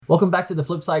Welcome back to the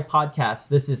Flipside Podcast.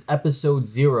 This is episode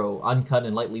 0, Uncut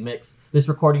and Lightly Mixed. This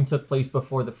recording took place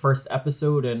before the first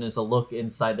episode and is a look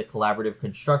inside the collaborative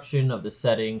construction of the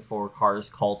setting for Cars,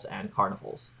 Cults, and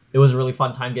Carnivals. It was a really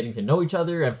fun time getting to know each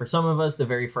other, and for some of us, the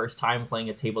very first time playing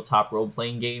a tabletop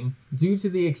role-playing game. Due to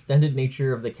the extended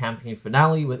nature of the campaign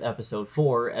finale with episode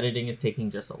 4, editing is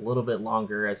taking just a little bit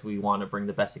longer as we want to bring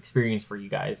the best experience for you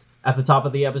guys. At the top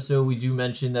of the episode, we do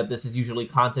mention that this is usually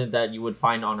content that you would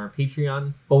find on our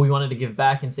Patreon, but we wanted to give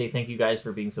back and say thank you guys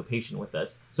for being so patient with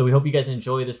us. So we hope you guys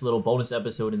enjoy this little bonus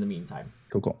episode in the meantime.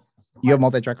 Cool. You have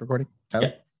multi-track recording, Tyler?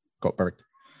 Yeah. Cool, perfect.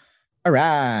 All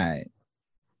right.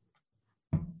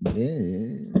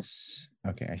 Okay,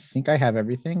 I think I have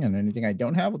everything, and anything I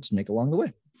don't have, I'll just make along the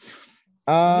way.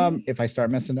 If I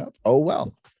start messing up, oh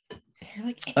well. You're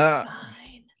like, it's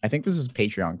fine. I think this is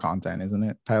Patreon content, isn't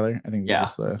it, Tyler? I think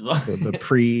this is the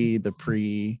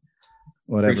pre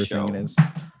whatever Pre-show. thing it is.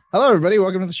 Hello, everybody.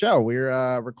 Welcome to the show.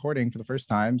 We're recording for the first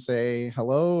time. Say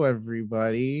hello,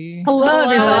 everybody. Hello,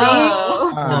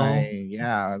 everybody. Hi.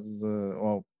 Yeah. This is,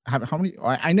 how many?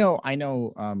 I know.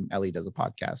 Ellie does a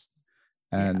podcast.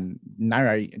 And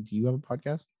Naira, do you have a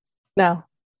podcast? No.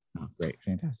 Oh, great,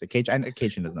 fantastic. Katrin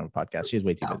doesn't have a podcast. She's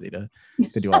way too busy to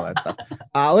do all that stuff.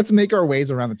 Let's make our ways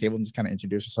around the table and just kind of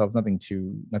introduce ourselves. Nothing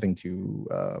too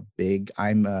big.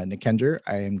 I'm Nick Kenger.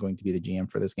 I am going to be the GM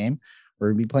for this game. We're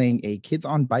going to be playing a Kids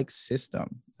on Bikes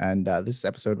system, and this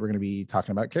episode we're going to be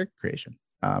talking about character creation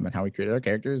and how we created our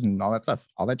characters and all that stuff,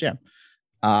 all that jam.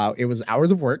 It was hours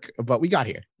of work, but we got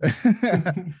here.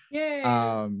 Yay.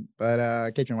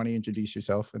 But Katrin, why don't you introduce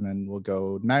yourself, and then we'll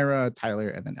go Naira, Tyler,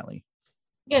 and then Ellie.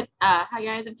 Good. Hi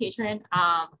guys, I'm Katrin.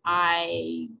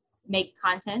 I make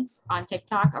content on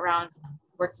TikTok around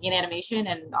working in animation,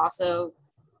 and also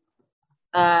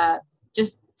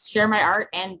just share my art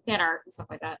and fan art and stuff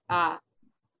like that.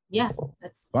 Yeah,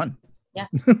 that's Fun. Yeah.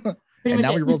 And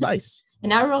now we roll dice. And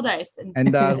now we roll dice.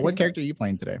 And what character are you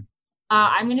playing today?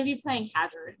 I'm going to be playing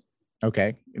Hazard.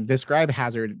 Okay. Describe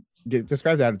Hazard.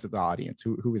 Describe that to the audience.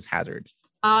 Who is Hazard?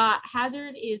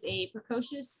 Hazard is a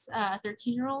precocious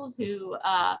 13-year-old who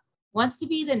wants to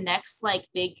be the next like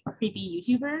big creepy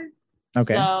YouTuber.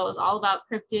 Okay. So it's all about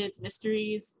cryptids,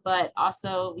 mysteries, but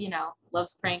also,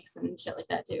 loves pranks and shit like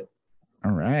that too.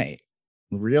 All right.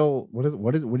 What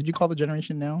did you call the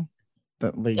generation now?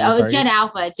 Gen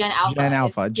Alpha. Gen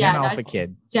Alpha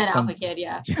kid. Gen Alpha kid,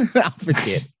 yeah. Gen Alpha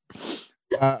kid.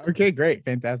 Okay, great,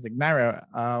 fantastic. Naira,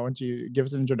 why don't you give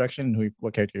us an introduction and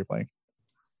what character you're playing?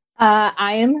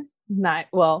 I am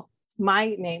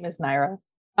my name is Naira.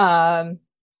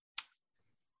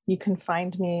 You can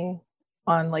find me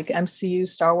on like MCU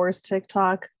Star Wars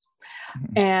TikTok.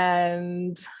 Mm-hmm.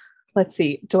 And let's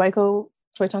see, do I talk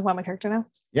about my character now?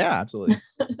 Yeah, absolutely.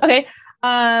 Okay.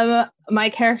 My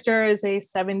character is a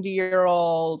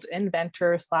 70-year-old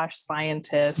inventor /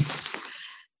 scientist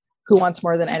who wants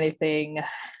more than anything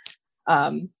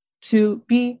to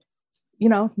be,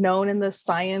 known in the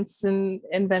science and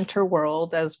inventor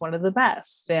world as one of the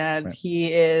best. And right.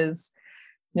 He is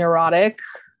neurotic,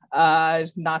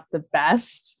 not the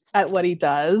best at what he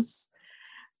does,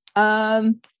 but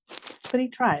he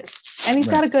tries, and he's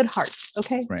got a good heart.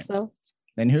 Okay, right. So.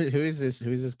 Then who is this?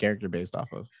 Who is this character based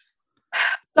off of?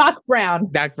 Doc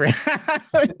Brown.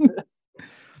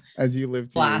 As you live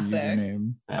to your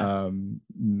username,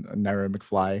 Naira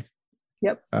McFly.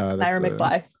 Yep, Naira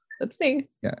McFly. That's me.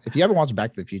 Yeah. If you haven't watched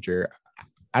Back to the Future,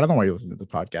 I don't know why you listen to the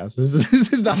podcast. This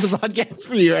is not the podcast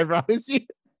for you. I promise you.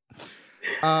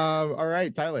 All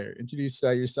right, Tyler, introduce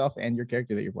yourself and your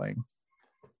character that you're playing.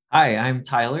 Hi, I'm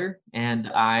Tyler, and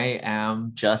I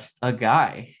am just a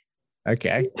guy.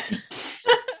 Okay.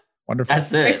 Wonderful.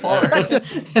 That's it.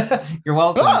 You're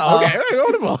welcome. Oh, okay.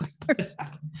 Wonderful.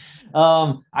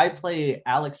 I play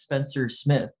Alex Spencer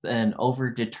Smith, an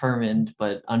overdetermined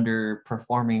but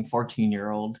underperforming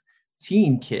 14-year-old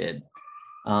teen kid.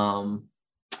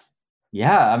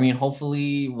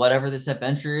 Hopefully whatever this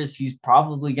adventure is, he's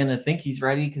probably gonna think he's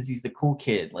ready because he's the cool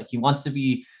kid. Like he wants to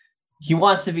be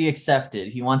accepted.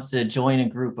 He wants to join a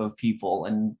group of people,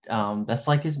 and that's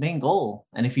like his main goal.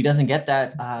 And if he doesn't get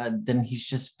that, then he's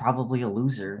just probably a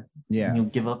loser. Yeah, and he'll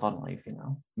give up on life.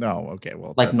 No, okay,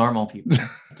 well, like normal people.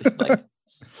 Just like.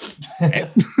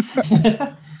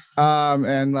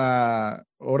 And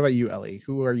what about you, Ellie?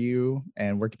 Who are you,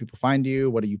 and where can people find you?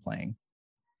 What are you playing?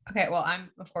 Okay, well,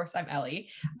 I'm Ellie.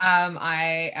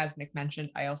 I, as Nick mentioned,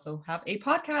 I also have a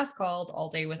podcast called All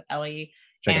Day with Ellie.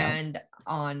 And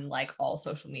on like all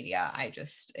social media, I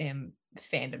just am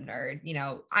fandom nerd.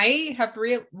 I have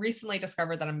recently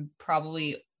discovered that I'm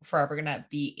probably forever gonna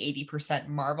be 80%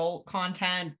 Marvel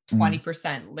content,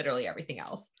 20% literally everything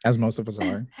else. As most of us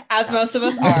are. As most of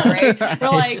us are, right? We're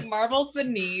like, Marvel's the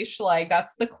niche, like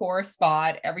that's the core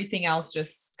spot. Everything else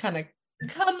just kind of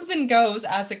comes and goes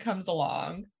as it comes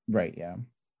along. Right, yeah.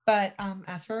 But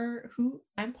as for who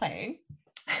I'm playing,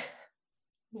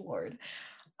 Lord.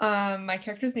 My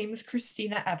character's name is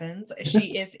Christina Evans.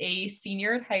 She is a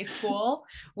senior at high school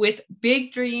with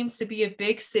big dreams to be a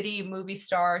big city movie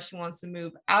star. She wants to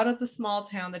move out of the small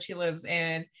town that she lives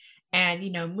in and,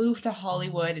 you know, move to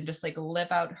Hollywood and just like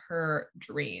live out her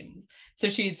dreams. So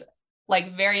she's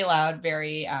like very loud,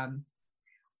 very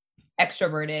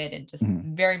extroverted and just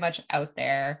very much out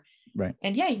there. Right.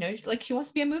 And yeah, you know, like she wants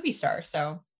to be a movie star.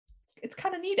 So it's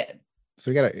kind of needed. So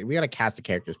we gotta cast the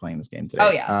characters playing this game today.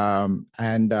 Oh yeah.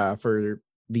 And for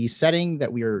the setting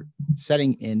that we're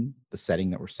setting in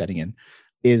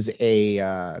is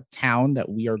a town that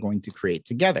we are going to create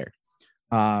together.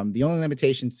 The only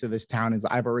limitations to this town is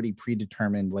I've already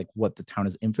predetermined like what the town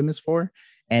is infamous for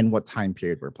and what time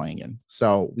period we're playing in.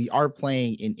 So we are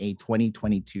playing in a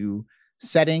 2022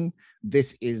 setting.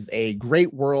 This is a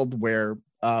great world where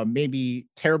maybe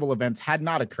terrible events had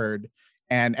not occurred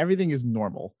and everything is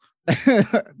normal.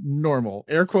 Normal,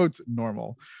 air quotes,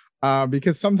 normal,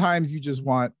 because sometimes you just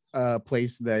want a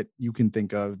place that you can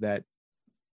think of that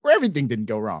where everything didn't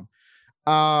go wrong.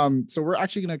 So we're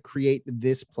actually going to create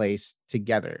this place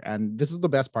together, and this is the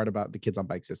best part about the Kids on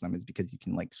Bike system is because you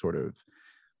can like sort of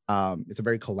it's a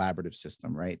very collaborative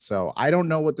system, right? So I don't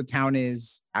know what the town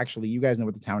is. Actually, you guys know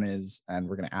what the town is, and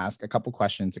we're going to ask a couple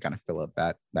questions to kind of fill up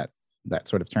that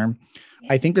sort of term.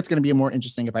 Yeah. I think it's going to be more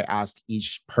interesting if I ask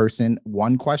each person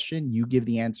one question, you give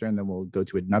the answer, and then we'll go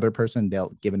to another person.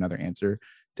 They'll give another answer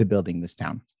to building this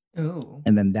town. Ooh.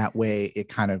 And then that way it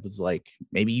kind of is like,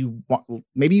 maybe you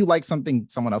like something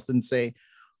someone else didn't say,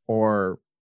 or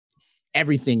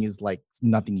everything is like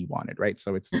nothing you wanted, right?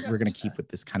 So we're going to keep with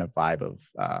this kind of vibe of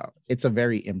it's a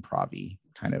very improv-y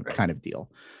kind of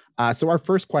deal. So our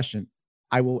first question,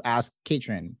 I will ask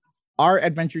Katrin. Our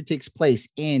adventure takes place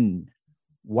in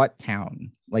what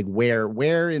town? Like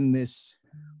where in this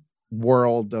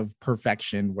world of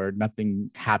perfection where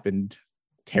nothing happened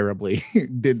terribly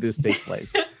did this take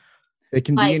place? It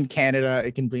can be in Canada.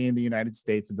 It can be in the United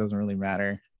States. It doesn't really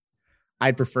matter.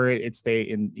 I'd prefer it stay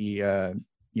in the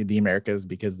Americas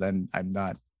because then I'm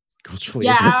not culturally.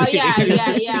 Yeah.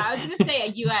 I was going to say a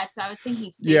U.S. So I was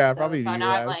thinking states. Yeah, though, probably so the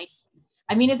not US. like.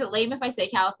 I mean, is it lame if I say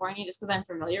California just because I'm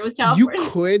familiar with California? You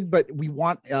could, but we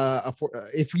want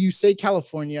if you say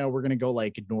California, we're gonna go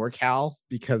like NorCal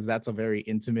because that's a very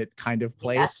intimate kind of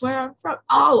place. That's where I'm from.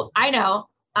 Oh, I know.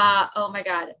 Oh my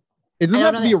god. It doesn't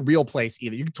have to be a real place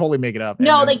either. You can totally make it up.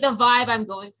 No, like the vibe I'm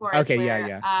going for. Is okay, where,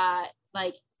 yeah.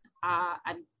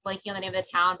 I'm blanking on the name of the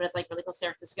town, but it's like really close to San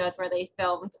Francisco. It's where they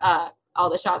filmed all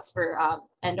the shots for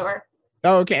Endor.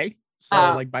 Oh, okay. So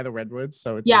like by the redwoods.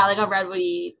 So it's like a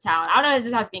redwoody town. I don't know. It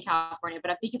doesn't have to be in California,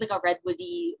 but I'm thinking like a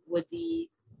redwoody,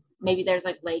 woodsy. Maybe there's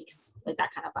like lakes, like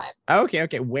that kind of vibe.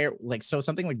 Okay. Where like so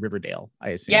something like Riverdale, I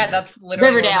assume. Yeah, that's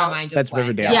literally Riverdale. Where my mind just that's went.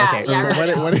 Riverdale. Yeah, okay.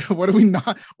 Yeah, what are we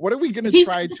not? What are we gonna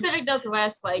try to? Pacific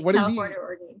Northwest, like what California,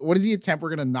 Oregon. What is the attempt we're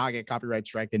gonna not get copyright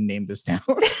strike and name this town?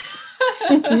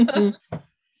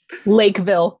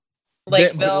 Lakeville.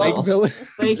 Lakeville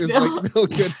is Lakeville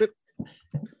good.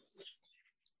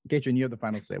 Katrin, you have the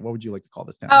final say. What would you like to call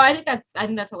this town? Oh, I think that's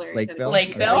hilarious.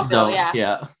 Lakeville.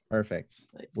 Yeah. Perfect.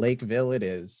 Nice. Lakeville it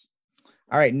is.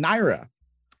 All right, Naira.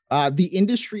 The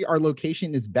industry our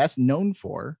location is best known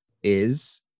for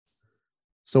is.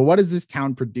 So what does this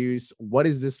town produce? What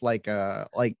is this like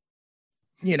something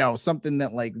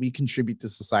that like we contribute to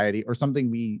society or something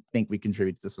we think we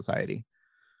contribute to society?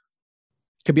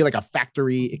 It could be like a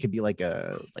factory. It could be like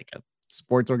a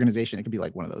sports organization. It could be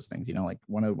like one of those things, like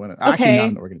one of actually not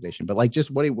an organization, but like just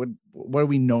what are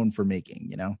we known for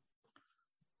making,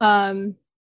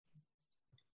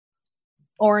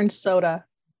 Orange soda.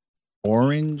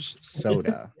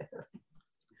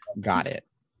 Got it.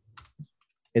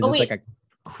 Is this like a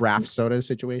craft soda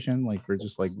situation? Like we're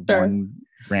just like one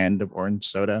brand of orange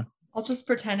soda. I'll just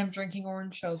pretend I'm drinking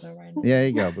orange soda right now. Yeah, there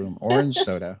you go. Boom. Orange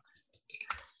soda.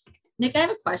 Nick, I have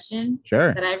a question.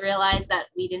 Sure. That I realized that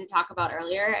we didn't talk about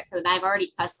earlier because I've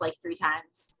already cussed like 3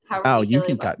 times. How you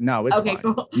can cut. No, it's okay, fine.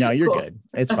 Cool. No, you're good.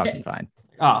 It's fucking fine.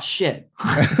 Oh shit.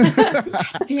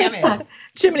 Damn it.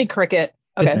 Jiminy Cricket.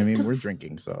 Okay. I mean, we're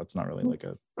drinking, so it's not really like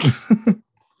a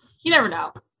You never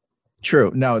know.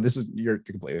 True. No, you're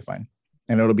completely fine.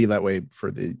 And it'll be that way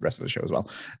for the rest of the show as well.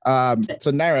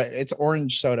 So Naira, it's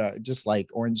orange soda, just like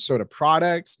orange soda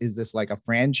products. Is this like a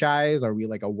franchise? Are we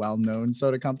like a well-known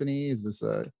soda company? Is this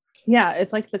Yeah,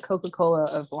 it's like the Coca-Cola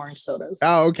of orange sodas.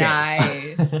 Oh,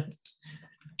 okay. Nice.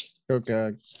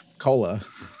 Coca-Cola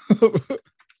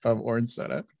of orange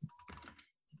soda.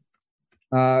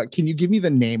 Can you give me the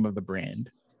name of the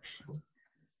brand?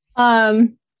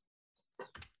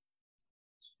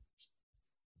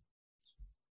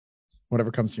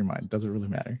 Whatever comes to your mind. Doesn't really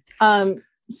matter.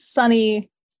 Sunny.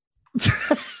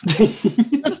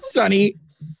 Sunny.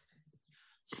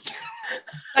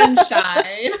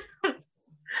 Sunshine.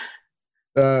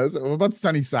 So what about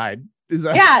Sunnyside? Is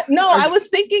that I was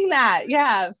thinking that.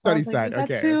 Yeah. So Sunnyside.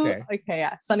 Like, okay.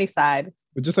 Yeah. Sunnyside.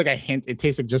 But just like a hint, it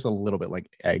tastes like just a little bit like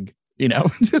egg,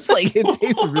 just like it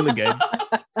tastes really good.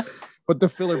 But the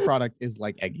filler product is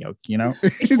like egg yolk,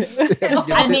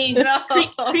 I mean,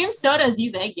 cream sodas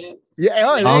use egg yolk.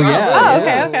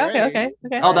 Yeah. Okay.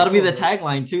 Oh, that'll be the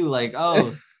tagline too. Like,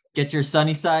 get your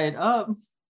sunny side up.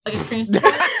 Like a cream soda.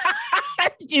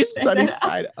 Your sunny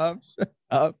side up.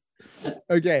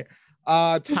 Okay.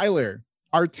 Tyler,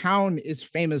 our town is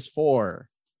famous for.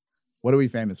 What are we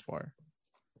famous for?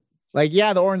 Like,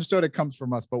 yeah, the orange soda comes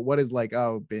from us, but what is like,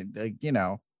 I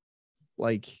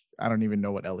don't even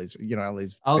know what LA's,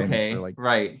 LA's famous for, like,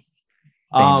 right.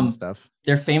 And stuff.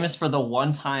 They're famous for the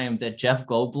one time that Jeff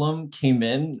Goldblum came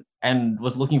in and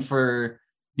was looking for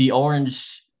the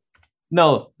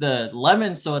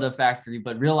lemon soda factory,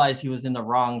 but realized he was in the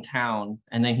wrong town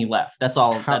and then he left. That's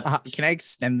all. Can I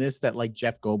extend this that like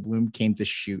Jeff Goldblum came to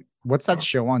shoot? What's that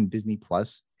show on Disney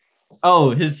Plus? Oh,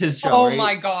 his show. Oh, right?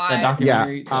 my God. The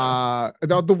documentary. Yeah.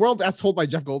 The World as Told by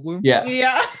Jeff Goldblum.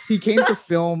 Yeah. He came to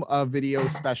film a video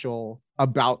special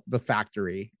about the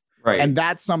factory. Right. And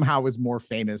that somehow is more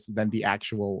famous than the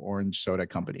actual orange soda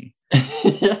company.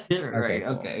 Right.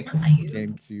 Okay. Cool.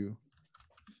 Came to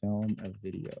film a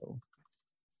video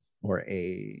or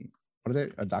a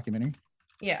documentary?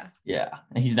 Yeah.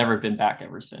 And he's never been back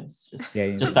ever since. Just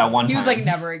that one time. He was like,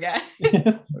 never again.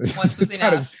 Once was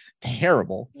enough.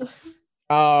 Terrible.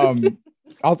 I'll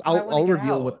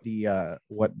reveal what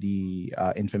the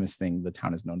infamous thing the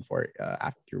town is known for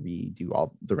after we do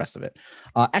all the rest of it.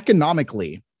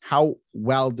 Economically, how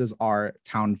well does our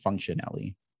town function,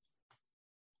 Ellie?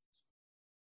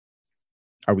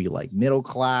 Are we like middle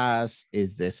class?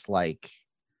 Is this like?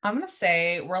 I'm gonna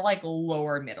say we're like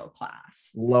lower middle class.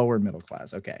 Lower middle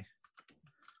class, okay.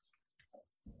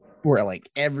 Where like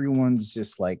everyone's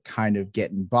just like kind of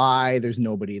getting by. There's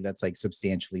nobody that's like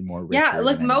substantially more rich. Yeah,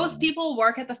 like most people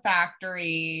work at the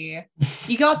factory.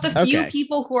 You got the few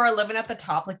people who are living at the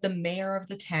top, like the mayor of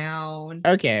the town.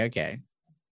 Okay.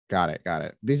 Got it.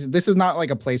 This is not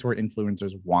like a place where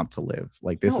influencers want to live.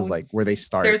 Like this is like where they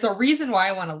start. There's a reason why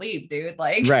I want to leave, dude.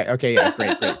 Like right. Okay. Yeah.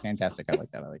 Great. Fantastic. I like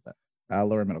that.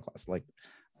 Lower middle class. Like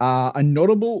a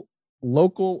notable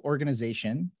local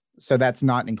organization. So that's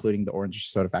not including the Orange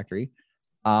Soda Factory,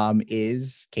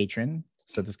 is Catron.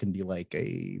 So this can be like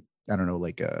a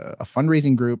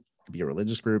fundraising group. It could be a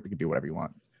religious group. It could be whatever you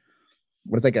want.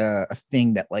 What is like a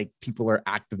thing that like people are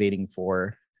activating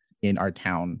for in our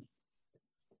town?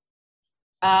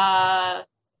 I'm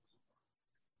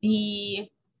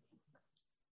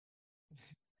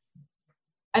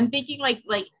thinking like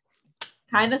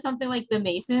kind of something like the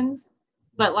Masons,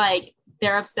 but like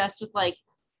they're obsessed with like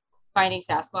finding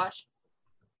Sasquatch.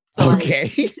 So okay.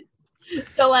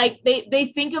 So like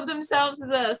they think of themselves as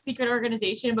a secret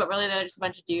organization, but really they're just a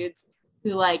bunch of dudes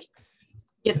who like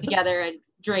get together and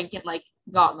drink and like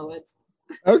go out in the woods.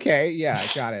 Okay, yeah,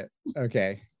 got it.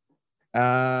 Okay.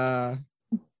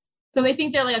 So they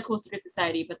think they're like a cool secret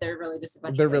society, but they're really just a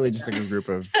bunch. They're really just like a group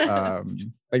of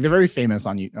like they're very famous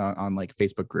on like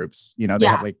Facebook groups. They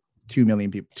have like 2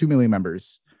 million people, 2 million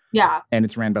members. Yeah. And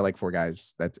it's ran by like 4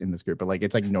 guys that's in this group, but like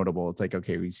it's like notable. It's like,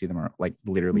 okay, we see them like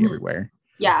literally everywhere.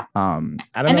 Yeah. I don't know.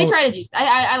 And they try to just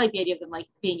I like the idea of them like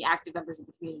being active members of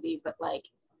the community, but like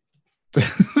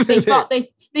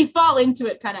they fall into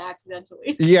it kind of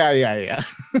accidentally. Yeah.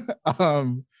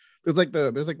 There's like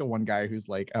the one guy who's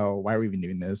like, oh, why are we even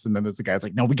doing this? And then there's the guy that's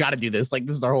like, no, we got to do this. Like,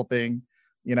 this is our whole thing.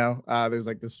 There's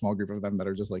like this small group of them that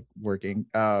are just like working.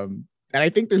 And I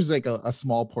think there's like a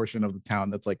small portion of the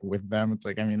town that's like with them. It's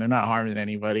like, I mean, they're not harming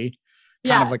anybody.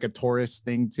 Kind of like a tourist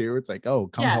thing too. It's like, oh,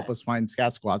 come help us find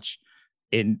Sasquatch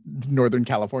in Northern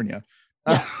California.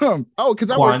 Yeah. Because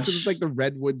that works because it's like the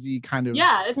redwoodsy kind of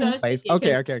it's place.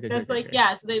 Okay. That's like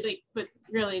yeah. So they like, but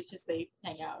really, it's just they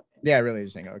hang out. Yeah, really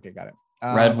just hang out. Okay, got it.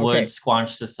 Redwood Squanch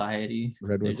Society.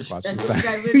 Redwood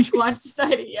Squanch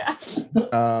Society.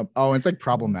 Yeah. It's like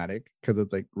problematic because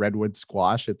it's like redwood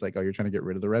squash. It's like, oh, you're trying to get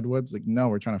rid of the redwoods. Like, no,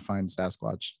 we're trying to find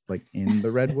Sasquatch like in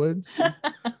the redwoods.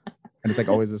 And it's like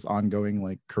always this ongoing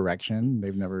like correction.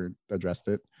 They've never addressed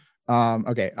it.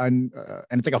 Okay, and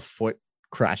it's like a foot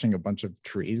crashing a bunch of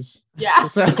trees. Yeah.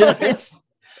 So it's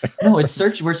No, it's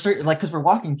search. We're search like because we're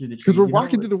walking through the trees. because we're you know,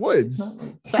 walking through the woods.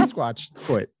 it's not like- Sasquatch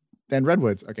foot, then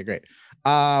redwoods. Okay, great.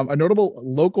 A notable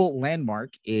local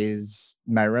landmark is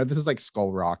Naira. This is like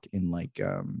Skull Rock in like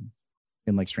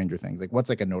Stranger Things. Like, what's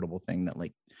like a notable thing that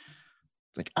like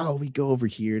it's like, oh, we go over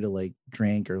here to like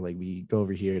drink, or like we go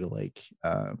over here to like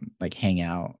hang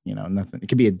out, you know, nothing. It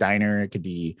could be a diner, it could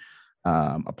be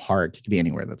a park, it could be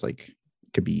anywhere that's like,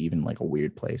 it could be even like a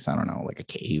weird place. I don't know, like a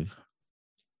cave.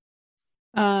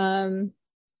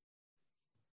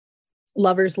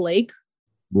 Lover's Lake.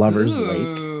 Lovers Lake.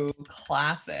 Ooh,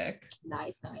 classic.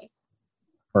 Nice, nice.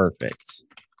 Perfect.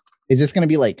 Is this going to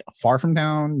be like far from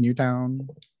town, near town?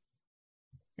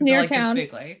 Is it Near like a town.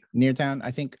 big lake. Near town?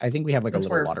 I think we have like Since a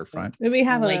little we're- waterfront. We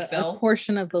have a Lakeville.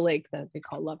 portion of the lake that they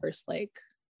call Lover's Lake,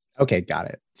 Okay, got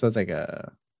it. So it's like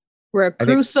a where a I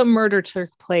think- gruesome murder took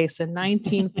place in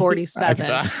 1947.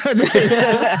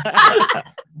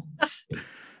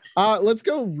 Let's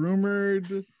go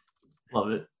rumored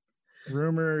Love it.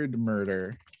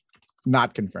 murder.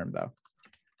 Not confirmed though.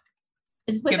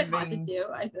 Is this place like Giving- haunted too?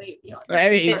 I think you know. I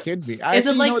mean, it could be. Is Actually, it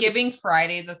you know like what? giving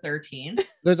Friday the 13th?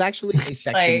 There's actually a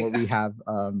section where Like- we have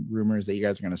rumors that you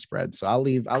guys are going to spread. So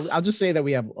I'll just say that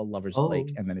we have a Lover's Oh.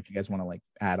 Lake, and then if you guys want to like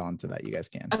add on to that, you guys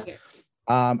can. Okay.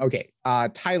 Okay.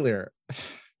 Tyler,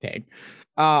 dang.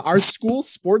 Our school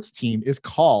sports team is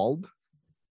called.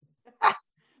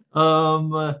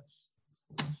 So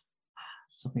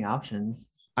many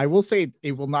options. I will say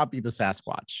it will not be the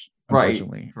Sasquatch. Right,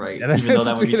 Unfortunately, right. Yeah, Even though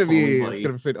that it's would be gonna totally be bloody. it's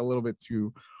gonna fit a little bit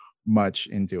too much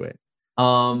into it.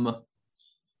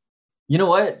 You know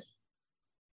what?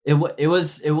 It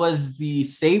was the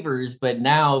Sabres, but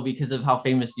now because of how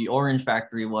famous the Orange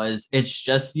Factory was, it's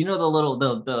just the little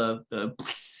the the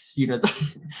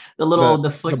little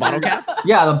the flicker. bottle cap?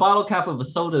 Yeah, the bottle cap of a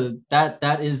soda.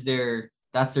 That's their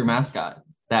mascot.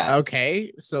 That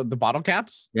Okay, so the bottle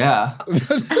caps. yeah. I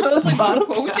was like,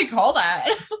 what would you call that?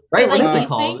 Right, Wait, what like is it these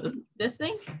called? things? This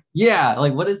thing? Yeah,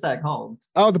 like what is that called?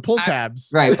 Oh, the pull I- tabs.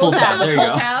 Right, pull tab. The There you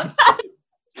pull go. tabs?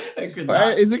 I could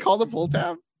not Is it called a pull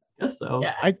tab? guess so.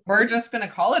 Yeah. We're just gonna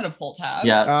call it a pull tab.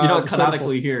 Yeah, so the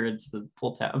canonically here it's the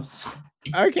pull tabs.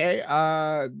 Okay.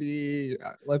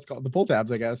 Let's call it the pull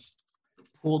tabs, I guess.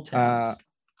 Pull tabs.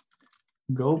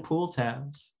 Go pull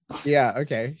tabs. Yeah.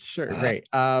 Okay. Sure. Great.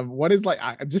 What is like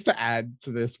just to add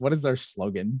to this? What is our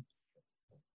slogan?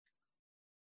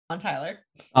 On Tyler.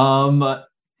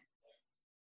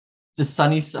 The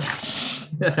sunny side.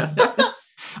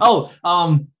 Oh,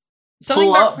 Something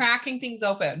pull about up. cracking things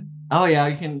open. Oh yeah,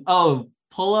 I can. Oh,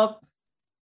 pull up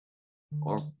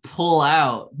or pull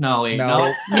out. No, wait,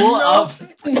 no. Pull No. up,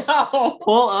 No.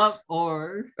 pull up,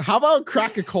 or How about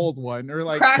crack a cold one or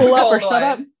like Crack Pull a up or cold shut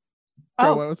up. one. Bro,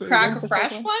 Oh, what was it Crack again? a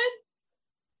fresh one.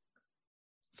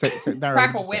 Naira,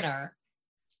 Crack what'd a you say? winner.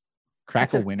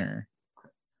 Crack a winner.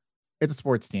 It's a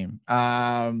sports team.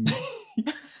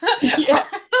 Yeah.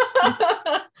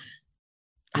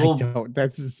 Well- I don't.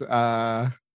 That's just,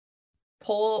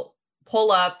 pull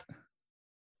up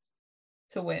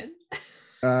to win.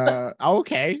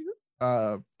 okay.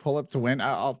 Pull up to win.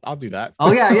 I'll do that.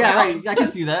 oh yeah, right. I can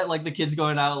see that. Like the kids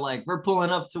going out, like we're pulling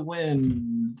up to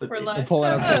win. But We're they- like, Pull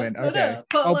it up to win. pull it Okay. up,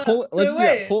 pull Oh, up pull. to Let's do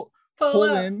that. win. Pull pull pull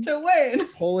up in. to win.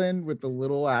 pull in with the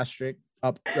little asterisk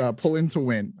up. Pull in to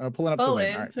win. Pulling up to Pull win.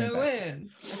 in All right, to fantastic. win.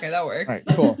 Okay, that works. All right,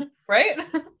 cool. Right?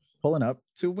 Pulling up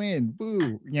to win.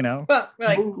 Boo. You know. We're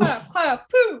like Ooh. clap, clap,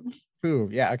 poo. Boo.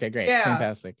 Yeah. Okay. Great. Yeah.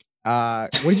 Fantastic. What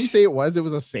did you say it was? It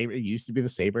was a saber. It used to be the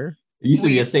saber. It used to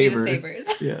We be a used to be saber. the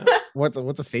Sabres. Yeah,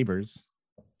 What's a sabers?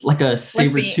 like a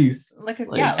saber tooth. like a-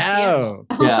 yeah, like- Oh.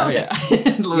 yeah, yeah.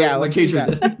 Yeah. Like Let's do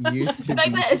Adrian. that. Used to Like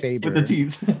be this. saber. With the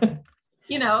teeth.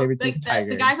 You know, Saber-toothed like the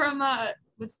tiger. guy from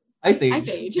what's Ice Age. Ice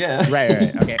Age. Yeah.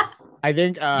 Right. Okay. I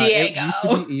think it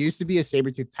Diego. used to be a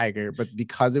saber-toothed tiger, but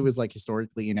because it was like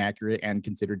historically inaccurate and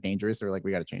considered dangerous, they're like,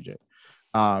 we got to change it.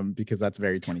 Because that's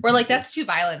very 20. We're like, that's too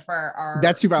violent for our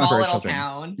That's too violent small for our little children.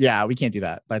 town. Yeah, we can't do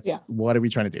that. Yeah. What are we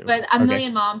trying to do? But a Okay.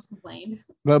 million moms complained.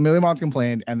 Well, a million moms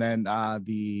complained, and then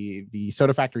the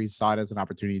soda factories saw it as an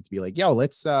opportunity to be like, yo,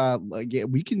 let's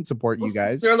we can support you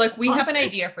guys. They're like, we have an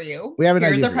idea for you. We have an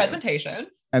Here's idea a for you. presentation.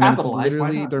 And then it's Capitalize, why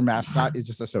literally not? their mascot is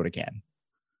just a soda can.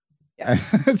 Yeah.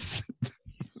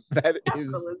 that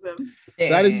is Capitalism.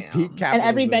 that is Damn. peak capitalism. And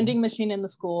every vending machine in the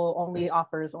school only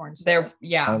offers orange soda. They're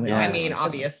yeah. Only I orange. mean, They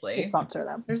obviously, sponsor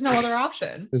them. there's no other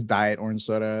option. There's diet orange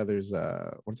soda. There's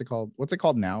what's it called? What's it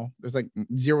called now? There's like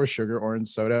zero sugar orange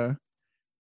soda.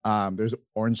 There's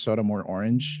orange soda more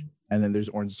orange, and then there's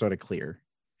orange soda clear.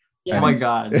 Yeah. Oh my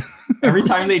god! Every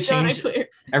time they So change, clear.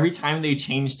 every time they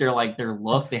change their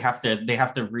look, they have to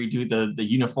redo the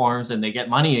uniforms and they get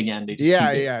money again. They just keep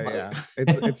getting money. Yeah.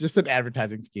 It's just an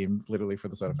advertising scheme, literally, for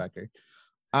the soda factory.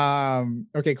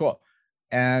 Okay, cool.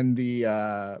 And the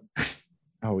oh,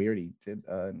 we already did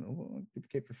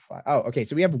duplicate for 5. Oh, okay.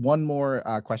 So we have one more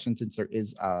question, since there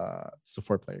is it's a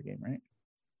 4-player game, right?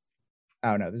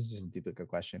 Oh no, this is just a duplicate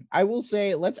question. I will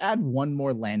say let's add one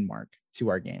more landmark to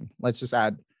our game. Let's just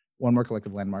add one more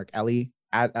collective landmark. Ellie,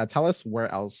 tell us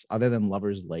where else other than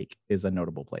Lover's Lake is a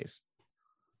notable place.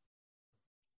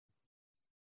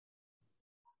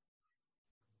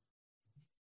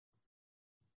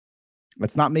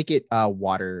 Let's not make it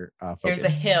water focused. There's a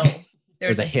hill.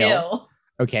 There's a hill.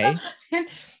 Okay.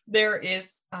 There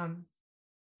is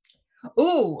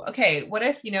ooh, okay. What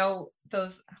if,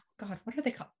 those, oh God, what are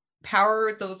they called?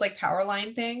 Those like power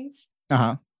line things.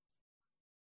 Uh-huh.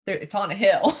 It's on a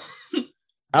hill.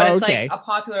 But it's okay. like a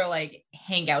popular like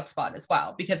hangout spot as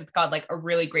well, because it's got like a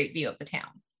really great view of the town.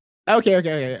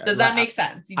 Okay. Does that make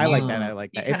sense? I like that.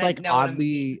 It's like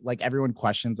oddly, like everyone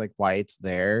questions like why it's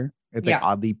there. It's like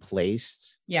oddly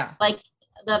placed. Yeah. Like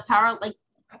the power, like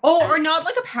or not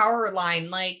like a power line,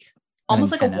 like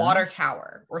almost like a water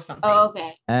tower or something. Oh,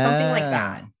 okay. Something like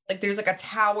that. Like there's like a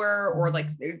tower or like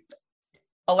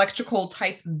electrical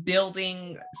type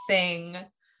building thing.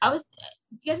 Do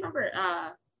you guys remember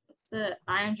it's the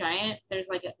Iron Giant? There's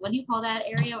like what do you call that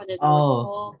area where there's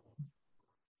electrical?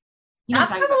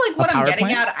 That's kind of like what I'm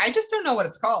getting at. I just don't know what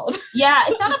it's called. Yeah,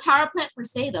 it's not a power plant per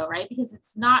se though, right? Because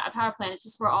it's not a power plant. It's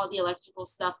just where all the electrical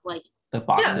stuff, like the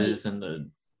boxes and the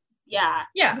yeah.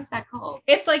 What is that called?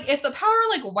 It's like if the power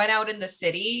like went out in the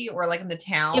city or like in the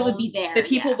town, it would be there. The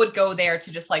people would go there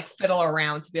to just like fiddle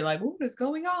around to be like, what is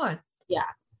going on? Yeah.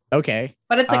 Okay.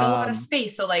 But it's like a lot of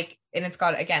space. So like, and it's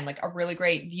got, again, like a really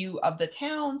great view of the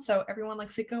town. So everyone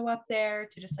likes to go up there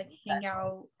to just like hang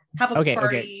out, have a party.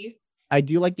 Okay. I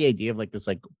do like the idea of like this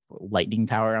like lightning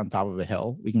tower on top of a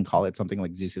hill. We can call it something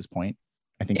like Zeus's Point.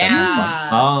 I think that's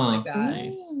fun. Oh, like that.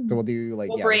 Nice. So we'll do like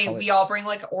we all bring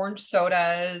like orange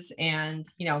sodas and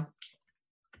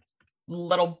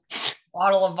little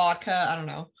bottle of vodka. I don't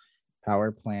know.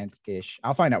 Power plant-ish.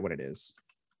 I'll find out what it is.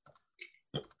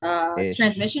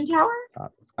 Transmission tower?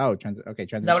 Transmission. Is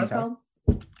that what it's tower?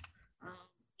 called?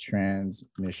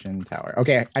 Transmission tower.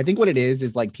 Okay, I think what it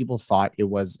is like people thought it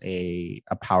was a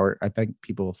power. I think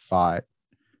people thought,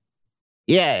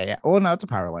 yeah. Oh no, it's a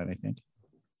power line. I think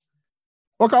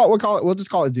we'll just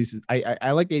call it Zeus's.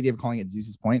 I like the idea of calling it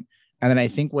Zeus's Point. And then I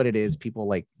think what it is, people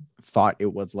like thought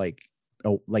it was like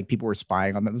people were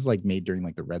spying on that. This is like made during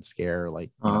like the Red Scare,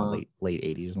 like late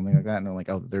 80s or something like that. And they're like,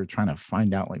 oh, they're trying to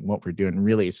find out like what we're doing.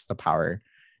 Really, it's just a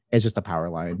power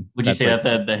line. Would you say like,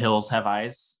 that the hills have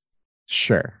eyes?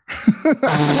 Sure.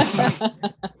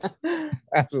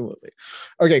 Absolutely.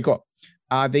 Okay, cool.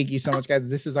 Thank you so much, guys.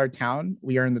 This is our town.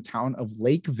 We are in the town of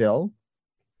Lakeville,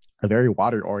 a very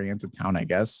water-oriented town, I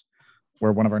guess,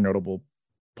 where one of our notable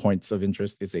points of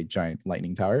interest is a giant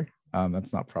lightning tower.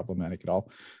 That's not problematic at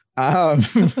all. Our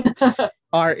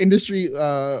industry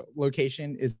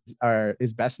location is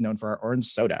best known for our orange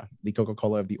soda, the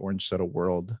Coca-Cola of the orange soda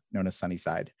world, known as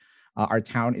Sunnyside. Our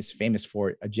town is famous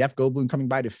for Jeff Goldblum coming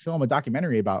by to film a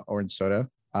documentary about orange soda,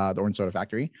 the orange soda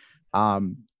factory,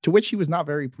 to which he was not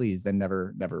very pleased and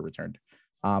never returned.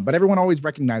 But everyone always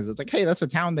recognizes it's like, hey, that's a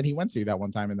town that he went to that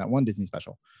one time in that one Disney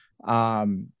special.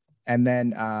 And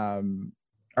then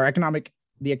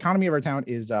the economy of our town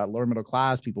is lower middle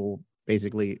class. People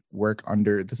basically work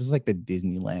under, this is like the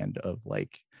Disneyland of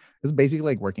like, this is basically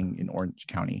like working in Orange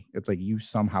County. It's like you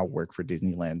somehow work for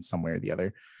Disneyland somewhere or the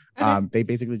other. Okay. They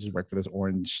basically just work for this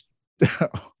orange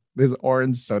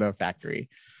soda factory.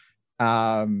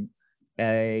 A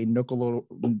notable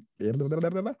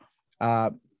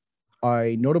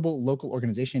local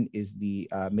organization is the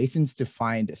Masons to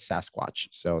Find Sasquatch.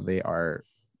 So they are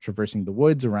traversing the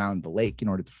woods around the lake in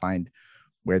order to find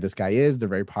where this guy is. They're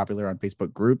very popular on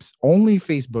Facebook groups, only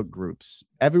Facebook groups.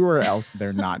 Everywhere else,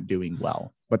 they're not doing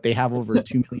well, but they have over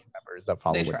 2 million members that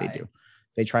follow what they do.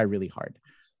 They try really hard.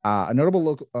 A notable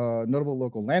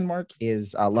local landmark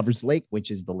is Lover's Lake, which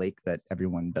is the lake that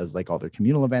everyone does like all their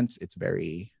communal events. It's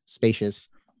very spacious.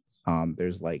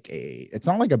 There's like it's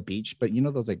not like a beach, but you know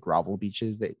those like gravel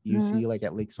beaches that you see like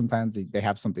at lakes sometimes. They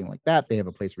have something like that. They have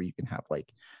a place where you can have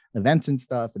like events and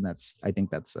stuff, and I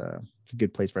think it's a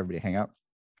good place for everybody to hang out.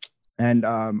 And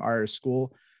our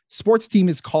school sports team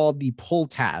is called the Pull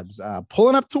Tabs,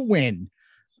 pulling up to win.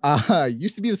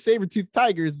 Used to be the Saber-Tooth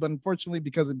Tigers, but unfortunately,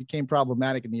 because it became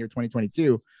problematic in the year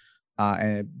 2022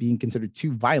 and being considered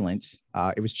too violent,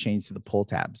 it was changed to the Pull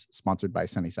Tabs, sponsored by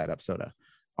Sunnyside Up Soda.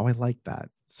 Oh, I like that.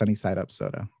 Sunny Side Up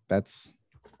soda. That's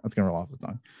gonna roll off the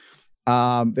tongue.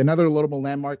 Another notable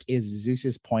landmark is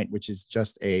Zeus's Point, which is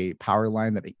just a power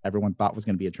line that everyone thought was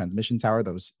going to be a transmission tower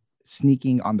that was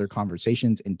sneaking on their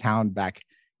conversations in town back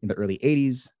in the early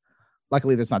 80s.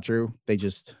 Luckily, that's not true. They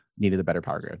just needed a better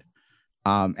power grid.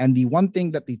 And the one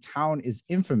thing that the town is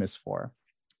infamous for,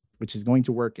 which is going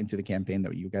to work into the campaign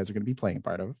that you guys are going to be playing a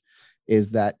part of,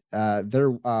 is that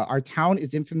our town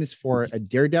is infamous for a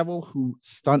daredevil who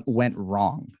stunt went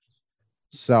wrong.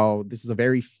 So this is a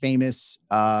very famous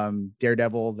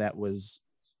daredevil that was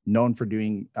known for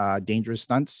doing dangerous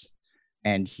stunts,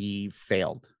 and he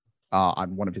failed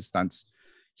on one of his stunts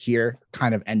here,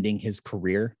 kind of ending his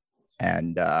career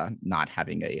and not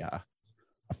having a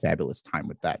fabulous time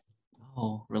with that.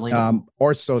 Oh, really?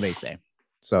 Or so they say.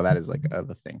 So that is like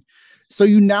the thing. So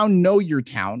you now know your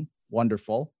town.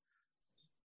 Wonderful.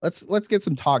 Let's get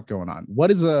some talk going on.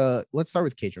 Let's start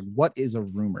with Katrin. What is a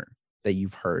rumor that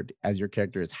you've heard as your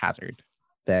character is Hazard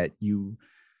that you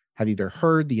have either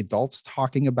heard the adults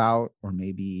talking about, or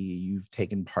maybe you've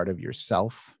taken part of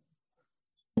yourself?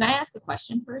 Can I ask a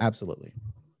question first? Absolutely.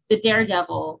 The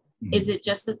Daredevil, is it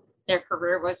just that their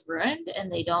career was ruined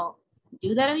and they don't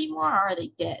do that anymore, or are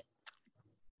they dead?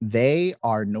 They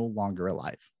are no longer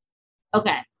alive.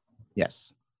 Okay.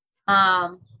 Yes.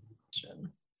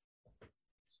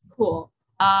 Cool.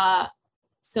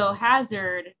 So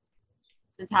Hazard,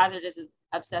 since Hazard is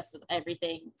obsessed with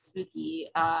everything spooky,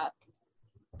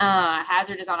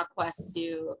 Hazard is on a quest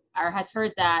to, or has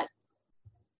heard that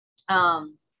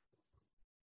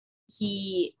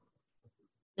the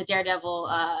Daredevil,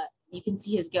 you can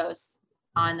see his ghost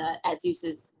on at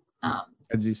Zeus's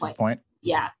Point.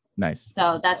 Yeah. Nice.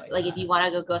 So that's like if you want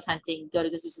to go ghost hunting, go to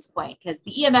Zeus's Point, because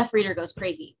the EMF reader goes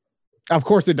crazy. Of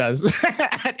course it does.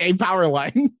 At a power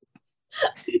line.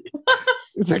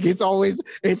 It's like it's always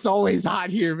hot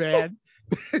here, man.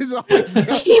 He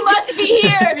must be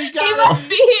here. He must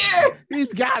be here.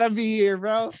 He's gotta be here,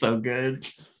 bro. So good.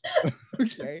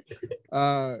 Okay.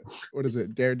 What is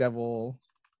it? Daredevil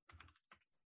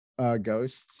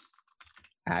ghost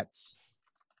at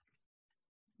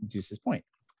Zeus's Point.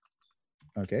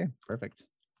 Okay, perfect.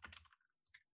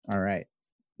 All right.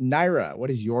 Naira,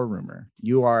 what is your rumor?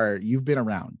 You've been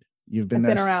around. You've been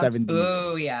there 70.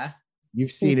 Oh, yeah.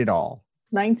 You've seen it all.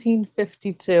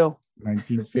 1952.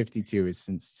 1952 is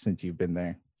since you've been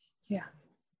there. Yeah.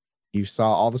 You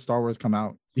saw all the Star Wars come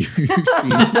out.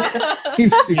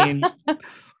 You've seen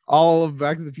all of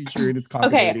Back to the Future in its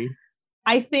continuity. Okay.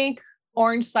 I think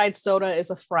Orange Side Soda is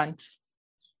a front.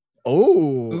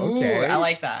 Oh, okay. Ooh, I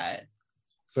like that.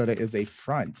 Soda is a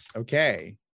front.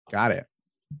 Okay. Got it.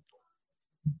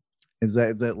 Is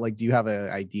that like, do you have an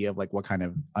idea of like what kind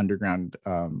of underground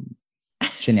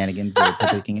shenanigans they're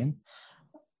partaking in?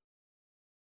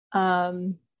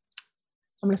 I'm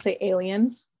gonna say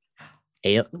aliens.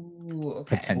 Ooh,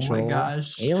 okay. Potential Oh my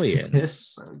gosh. aliens.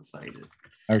 So excited.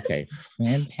 Okay,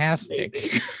 fantastic.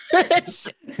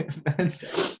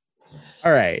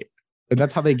 All right. And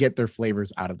that's how they get their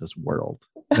flavors out of this world.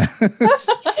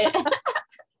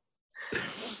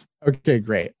 Okay,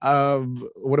 great.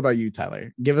 What about you,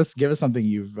 Tyler? Give us something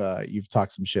you've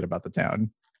talked some shit about the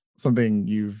town. Something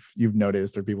you've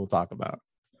noticed or people talk about.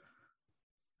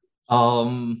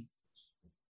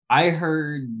 I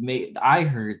heard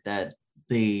that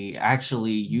they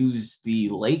actually use the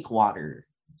lake water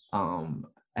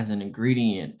as an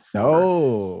ingredient.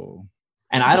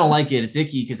 And I don't like it. It's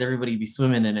icky because everybody be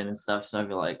swimming in it and stuff. So I'd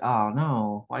be like, oh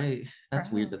no, why? That's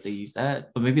weird that they use that.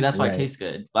 But maybe that's why it tastes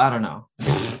good. But I don't know.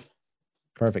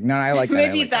 Perfect. No, I like that.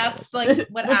 Maybe that's like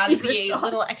what adds the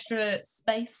little extra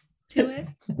spice to it.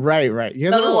 Right. You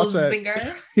guys ever watch that?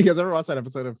 Zinger. You guys ever watch that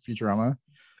episode of Futurama?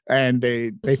 And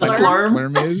they slurm.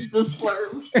 Slurm is The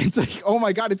slurm. It's like, oh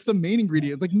my god, it's the main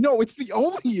ingredient. It's like, no, it's the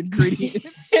only ingredient.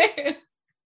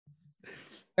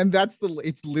 And it's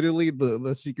literally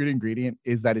the secret ingredient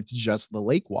is that it's just the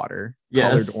lake water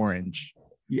colored orange.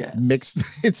 Yes. Mixed.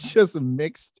 It's just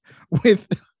mixed with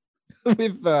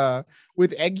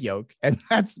egg yolk, and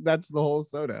that's the whole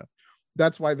soda.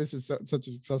 That's why this is such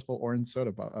a successful orange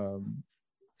soda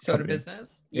soda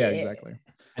business. Yeah, exactly.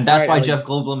 And that's why Jeff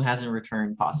Goldblum hasn't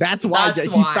returned. Possibly. That's why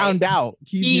he found out.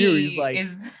 He knew. He's like,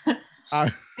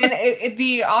 and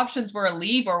the options were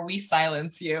leave or we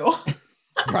silence you.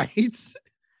 Right.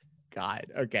 God.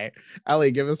 Okay.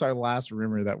 Ellie, give us our last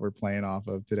rumor that we're playing off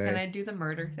of today. Can I do the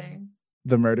murder thing?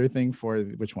 The murder thing for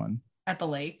which one? At the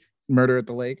lake. Murder at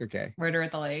the lake. Okay. Murder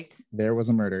at the lake. There was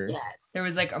a murder. Yes. There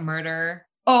was like a murder.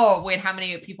 Oh, wait. How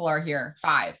many people are here?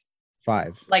 5.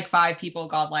 Like 5 people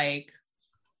got like.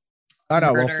 Oh,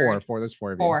 no. murdered. Well, 4. There's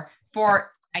 4 of you.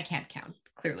 4. I can't count,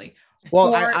 clearly.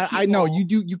 Well, Four I know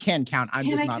people. you can count. I'm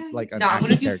Can just I not count? like an No, I'm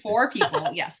gonna active do character. 4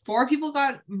 people. Yes, 4 people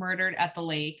got murdered at the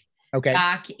lake Okay.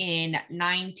 back in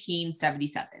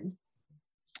 1977.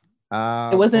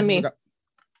 It wasn't 4 people me.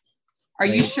 Are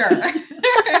you Wait. sure?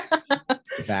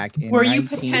 back in Were you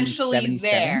potentially 1977?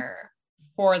 there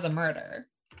for the murder?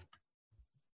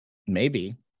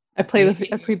 Maybe. I plead the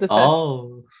fifth.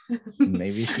 Oh,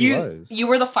 Maybe she was. You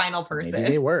were the final person.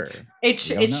 Maybe they were. It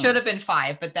We don't know. should have been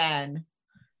 5, but then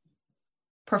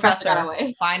Professor got Professor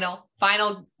away.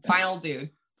 final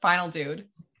dude.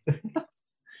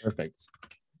 Perfect.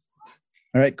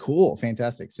 All right, cool.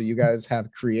 Fantastic. So you guys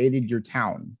have created your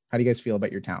town. How do you guys feel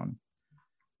about your town?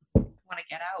 Want to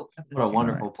get out of this what a town.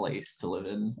 wonderful place to live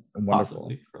in. Wonderful.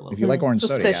 Possibly for a little If you bit. like orange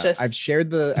soda, yeah. Suspicious. I've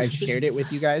shared it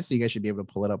with you guys, so you guys should be able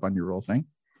to pull it up on your roll thing.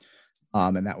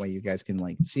 And that way you guys can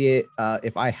like see it.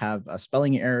 If I have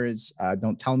spelling errors,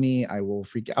 don't tell me. I will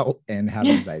freak out and have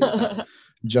an anxiety attack.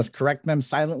 Just correct them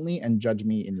silently and judge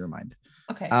me in your mind.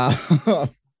 Okay.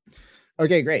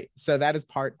 Okay, great. So that is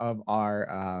part of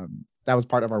our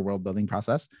world building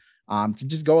process. To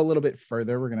just go a little bit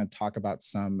further, we're going to talk about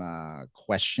some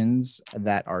questions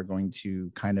that are going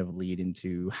to kind of lead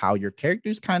into how your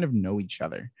characters kind of know each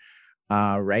other.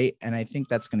 Right. And I think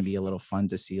that's going to be a little fun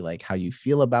to see like how you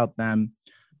feel about them.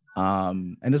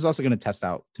 And this is also going to test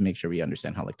out to make sure we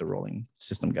understand how like the rolling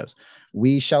system goes.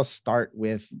 We shall start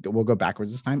with, we'll go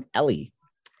backwards this time. Ellie,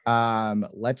 we're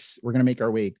going to make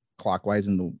our way clockwise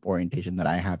in the orientation that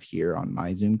I have here on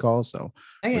my Zoom call. So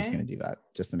we're just going to do that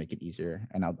just to make it easier,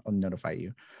 and I'll notify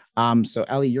you. So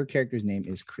Ellie, your character's name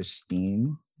is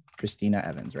Christina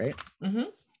Evans, right? Mm-hmm.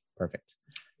 Perfect.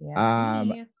 Yeah,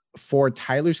 me. For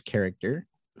Tyler's character,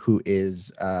 who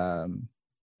is what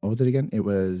was it again? It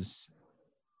was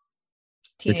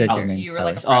your character's name. You were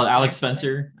like a Alex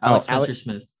Spencer. Alex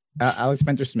Smith. Alex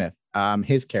Spencer Smith.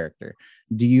 His character.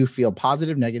 Do you feel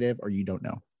positive, negative, or you don't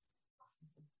know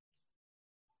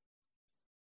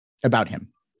about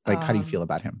him? Like, how do you feel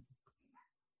about him?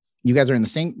 You guys are in the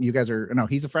same. You guys are no.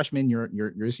 He's a freshman. You're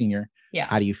a senior. Yeah.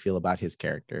 How do you feel about his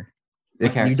character?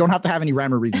 Okay. You don't have to have any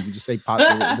rhyme or reason. You just say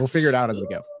positive. We'll figure it out as we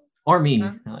go. Or me.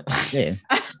 Yeah.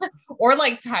 Or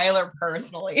like Tyler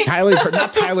personally.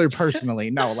 Not Tyler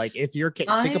personally. No, like it's your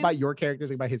think about your character,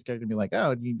 think about his character, and be like, oh,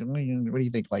 what do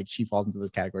you think? Like she falls into this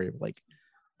category of like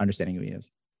understanding who he is.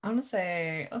 I'm gonna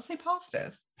say, let's say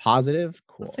positive. Positive,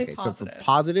 cool. Let's say Okay, positive. so for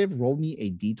positive, roll me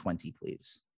a d20,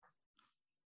 please.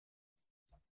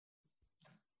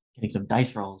 Getting some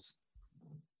dice rolls.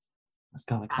 Let's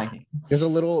go. Exciting.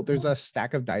 There's a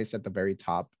stack of dice at the very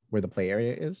top where the play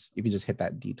area is. You can just hit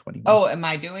that d20. Oh, am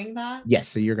I doing that? Yes.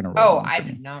 So you're gonna roll. Oh, I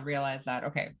did not realize that.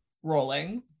 Okay,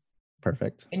 rolling.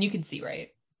 Perfect. And you can see, right?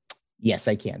 Yes,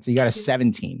 I can. So you got a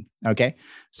 17. Okay.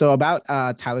 So about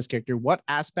Tyler's character, what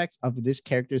aspects of this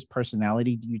character's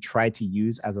personality do you try to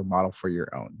use as a model for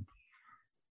your own?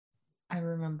 I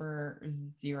remember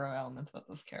 0 elements about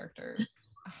this character.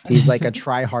 He's like a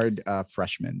try-hard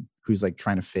freshman who's like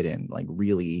trying to fit in, like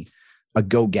really a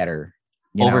go-getter.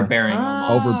 Overbearing.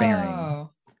 Overbearing.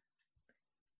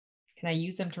 Can I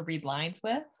use him to read lines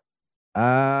with?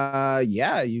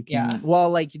 Yeah, you can. Yeah. Well,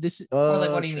 like this. Or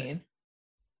like, what do you mean?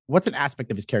 What's an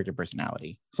aspect of his character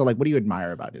personality? So like, what do you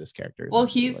admire about this character? Well,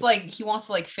 he's like he wants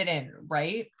to like fit in,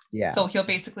 right? Yeah. So he'll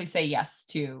basically say yes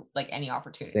to like any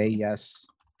opportunity. Say yes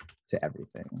to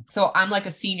everything. So I'm like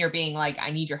a senior being like,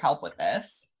 I need your help with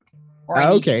this. Or I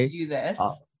need you to do this.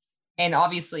 Oh. And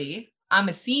obviously I'm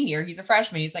a senior. He's a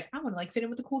freshman. He's like, I want to like fit in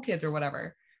with the cool kids or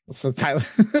whatever. So Tyler.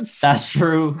 That's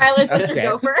true. Tyler's the Okay.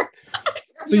 gopher.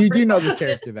 So you do know this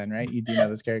character then, right? You do know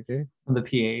this character? I'm the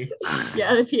PA.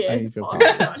 Yeah, the PA. Oh, you feel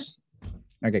Awesome.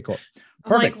 Okay, cool.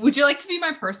 I'm like, Perfect. would you like to be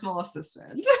my personal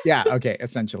assistant? Yeah. Okay.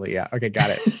 Essentially. Yeah. Okay. Got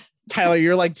it. Tyler,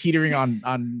 you're like teetering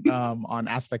on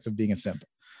aspects of being a simp.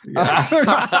 Yeah.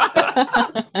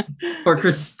 For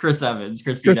Chris Evans.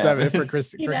 Christina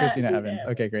Christina Evans.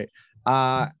 Okay, great.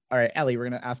 All right, Ellie, we're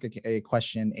gonna ask a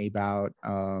question about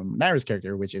Naira's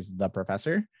character, which is the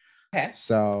professor. Okay.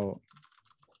 So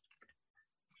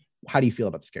how do you feel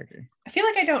about this character? I feel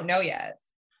like I don't know yet.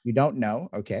 You don't know.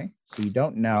 Okay. So you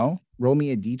don't know. Roll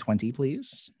me a d20,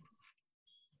 please.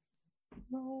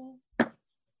 No.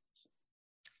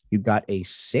 You got a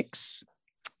 6.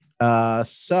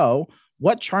 So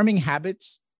what charming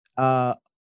habits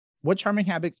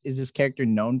is this character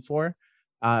known for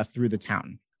through the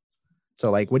town?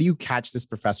 So like, what do you catch this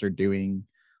professor doing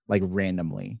like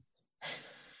randomly?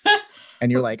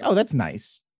 And you're like, oh, that's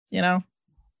nice, you know?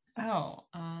 Oh,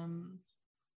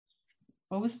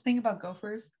 what was the thing about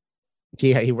gophers?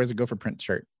 Yeah, he wears a gopher print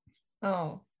shirt.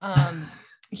 Oh,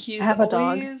 he's I have a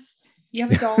dog. You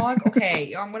have a dog?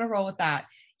 Okay, I'm gonna roll with that.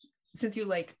 since you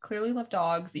like clearly love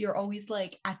dogs, you're always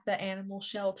like at the animal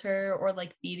shelter or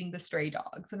like feeding the stray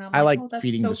dogs. And I'm I like oh, that's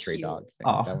feeding so the stray cute. dog thing.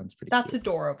 Oh. That one's pretty That's cute.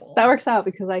 adorable. That works out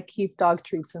because I keep dog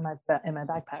treats in my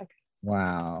backpack.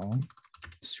 Wow.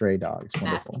 Stray dogs.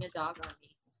 Wonderful. Passing a dog on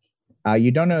me.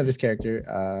 You don't know this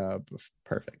character.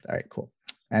 Perfect. All right, cool.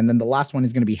 And then the last one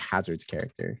is going to be Hazard's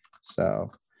character.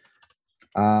 So,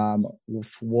 are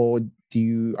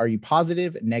you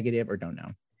positive, negative, or don't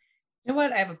know? You know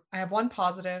what? I have one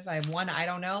positive. I have one I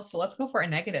don't know. So let's go for a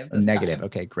negative. A negative. Time.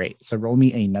 Okay, great. So roll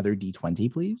me another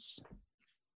d20, please.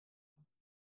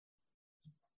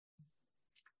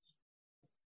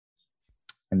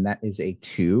 And that is a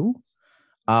 2.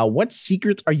 What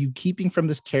secrets are you keeping from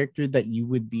this character that you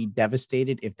would be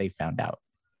devastated if they found out?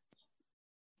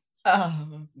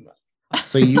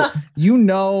 So you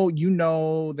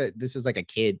know that this is like a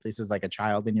kid. This is like a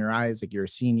child in your eyes. Like you're a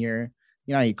senior.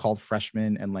 You know how you called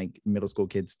freshmen and like middle school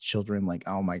kids children. Like,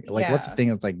 oh my, like what's the thing?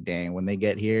 It's like, dang, when they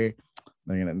get here,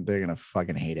 they're gonna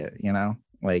fucking hate it. You know,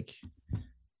 like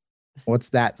what's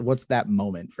that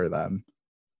moment for them?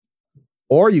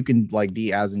 Or you can like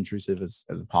be as intrusive as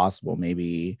possible.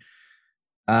 Maybe,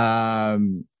 well,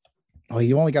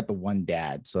 you only got the one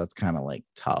dad, so that's kind of like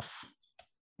tough.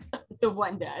 The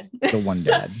one dad. The one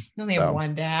dad. You only have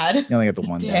one dad. You only got the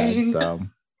one Dang. dad. So,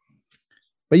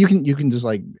 but you can just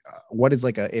like, what is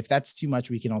like if that's too much,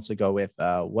 we can also go with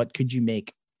what could you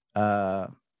make?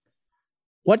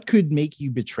 What could make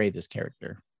you betray this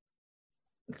character?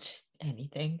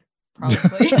 Anything,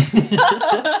 probably.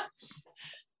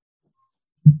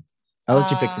 I'll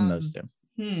let you pick from those two.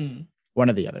 One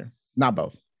or the other, not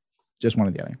both, just one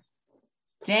or the other.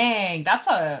 Dang, it's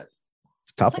a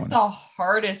tough like one. the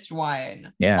hardest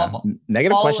one. Yeah,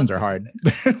 negative questions are hard.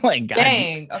 Like, God,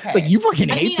 dang, okay. It's like you fucking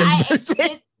hate this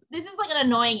person. This is like an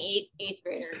annoying eighth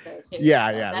grader though too. Yeah,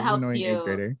 so yeah, that helps you. 8th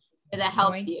grader. That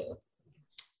helps you.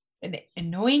 An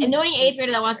annoying 8th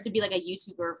grader that wants to be like a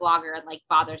YouTuber or vlogger and like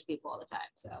bothers people all the time.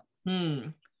 So.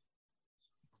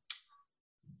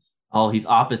 Oh, he's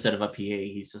opposite of a PA.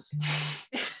 He's just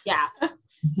yeah.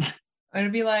 I'm gonna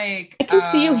be like, I can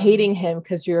see you hating him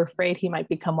because you're afraid he might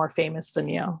become more famous than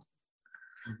you.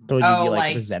 So would you be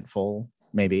like resentful,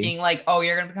 maybe being like, oh,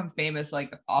 you're gonna become famous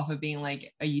like off of being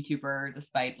like a YouTuber,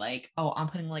 despite like, oh, I'm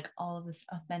putting like all of this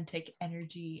authentic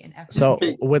energy and effort. So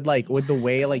would the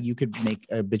way like you could make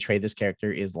betray this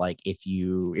character is like if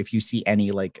you see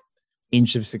any like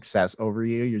inch of success over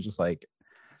you, you're just like,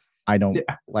 I don't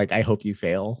like, I hope you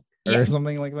fail or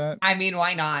something like that. I mean,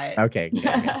 why not? Okay.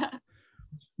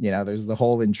 You know, there's the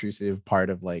whole intrusive part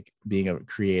of like being a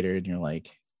creator, and you're like,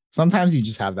 sometimes you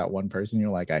just have that one person. You're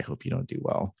like, I hope you don't do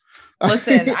well.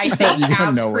 Listen, I think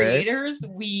as creators,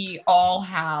 we all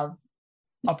have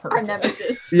a person. Our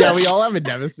nemesis. Yeah, we all have a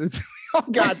nemesis. We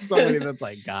all got somebody that's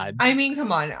like, God. I mean,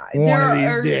 come on. One of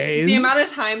these days. The amount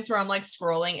of times where I'm like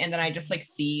scrolling and then I just like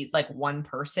see like one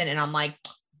person and I'm like,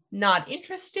 not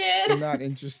interested. Not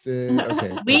interested.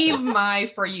 Okay. Leave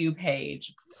my For You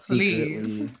page,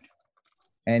 please. Secretly,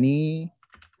 any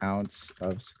ounce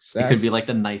of success. It could be like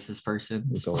the nicest person.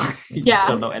 You just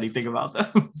don't know anything about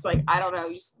them. It's like, I don't know.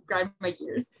 You just grind my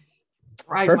gears.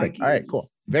 Perfect. All right, cool.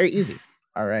 Very easy.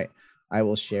 All right. I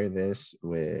will share this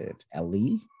with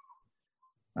Ellie.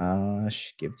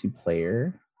 Give to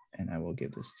player, and I will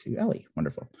give this to Ellie.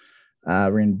 Wonderful.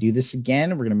 We're going to do this again.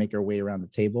 We're going to make our way around the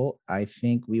table. I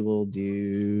think we will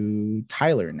do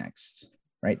Tyler next.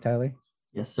 Right, Tyler?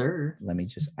 Yes, sir. Let me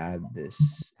just add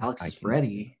this. Alex is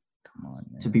ready. Come on,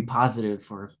 man. To be positive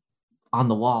or on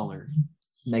the wall or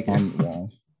negative. On the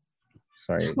wall.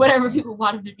 Sorry. Whatever people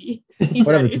want him to be.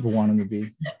 Whatever people want him to be.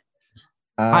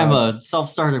 I'm a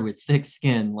self-starter with thick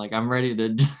skin. Like, I'm ready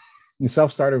to...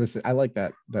 Self-starter with... I like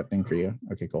that thing for you.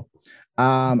 Okay, cool.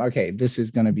 Okay, this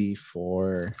is going to be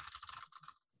for...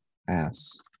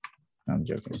 ass. No, I'm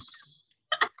joking.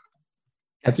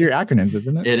 That's your acronyms,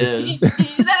 isn't it? It is. Did you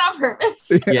do that on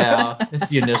purpose? Yeah, it's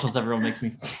the initials everyone makes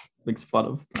fun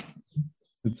of.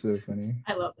 It's so funny.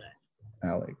 I love that.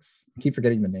 Alex. I keep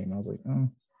forgetting the name. I was like, oh,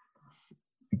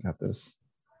 I got this.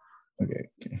 Okay,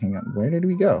 hang on. Where did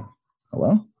we go?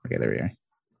 Hello? Okay, there we are.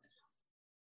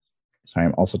 Sorry,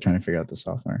 I'm also trying to figure out the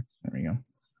software. There we go.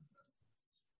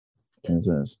 There's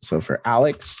this. So for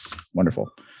Alex,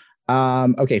 wonderful.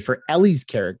 Okay, for Ellie's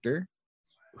character,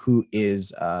 who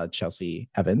is Chelsea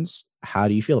Evans, how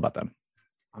do you feel about them?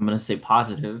 I'm gonna say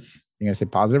positive. You're gonna say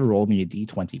positive. Roll me a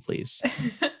d20, please.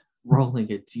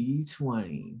 Rolling a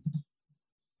d20.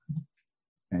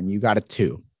 And you got a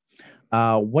 2.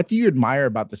 What do you admire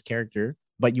about this character,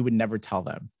 but you would never tell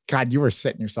them? God, you were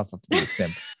setting yourself up to be a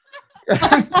simp.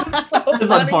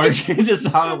 It's unfortunate just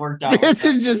how it worked out. This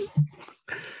is just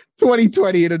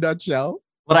 2020 in a nutshell.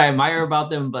 What I admire about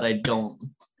them, but I don't.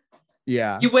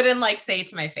 Yeah. You wouldn't like say it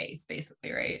to my face,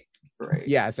 basically, right? Right.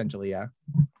 Yeah, essentially, yeah.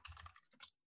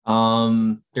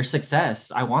 Their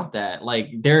success. I want that. Like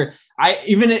even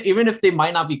if they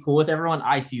might not be cool with everyone,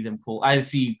 I see them cool. I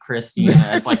see Christina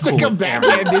as like cool. Like a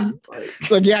backhanded.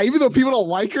 It's like, yeah, even though people don't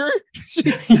like her,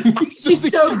 she's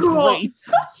so cool. Great.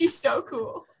 She's so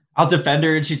cool. I'll defend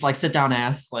her and she's like, sit down,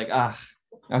 ass. Like,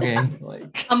 okay.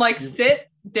 Like I'm like, sit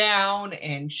down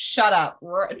and shut up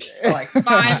just for like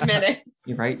 5 minutes.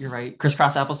 You're right.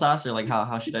 Crisscross applesauce, or like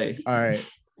how should I? All right.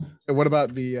 And what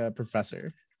about the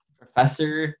professor?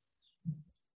 Professor.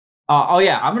 Oh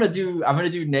yeah, I'm gonna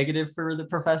do negative for the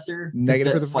professor.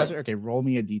 Negative for the professor. Like, okay, roll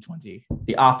me a d20.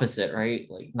 The opposite, right?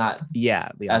 Like not the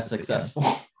as opposite, successful.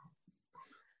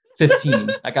 Yeah.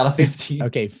 15. I got a 15.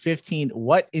 Okay, 15.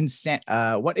 What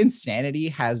insanity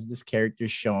has this character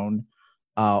shown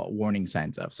warning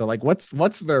signs of? So like what's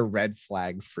their red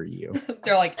flag for you?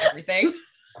 They're like everything.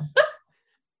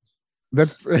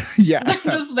 That's yeah.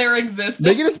 Just their existence.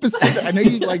 Make it a specific. I know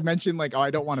you like mentioned like, oh, I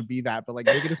don't want to be that, but like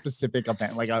make it a specific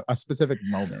event, like a specific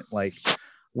moment, like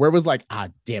where it was like,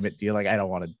 damn it, dude, like I don't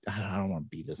want to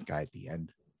be this guy at the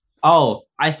end. Oh,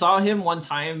 I saw him one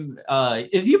time.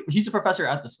 He's a professor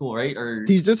at the school, right? Or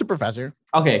he's just a professor.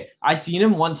 Okay, I seen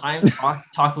him one time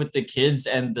talk with the kids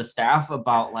and the staff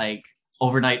about like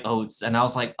overnight oats, and I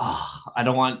was like, I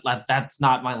don't want that. That's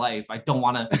not my life. I don't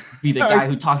want to be the guy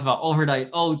who talks about overnight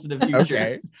oats in the future.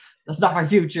 Okay. That's not my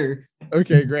future.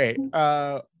 Okay, great.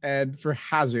 And for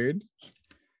Hazard,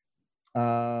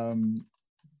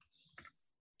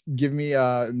 give me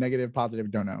a negative,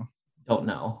 positive, don't know. Don't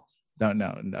know.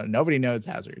 No, nobody knows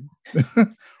Hazard.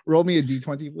 Roll me a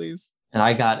d20, please. And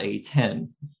I got a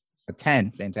 10. A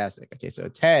 10, fantastic. Okay, so a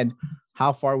 10.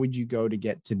 How far would you go to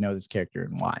get to know this character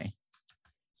and why?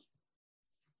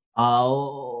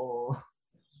 Oh,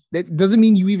 that doesn't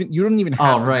mean you don't even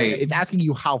have to. Right. It's asking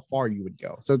you how far you would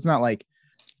go. So it's not like,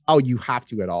 you have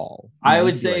to at all. I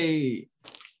would say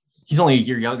he's only a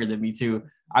year younger than me too.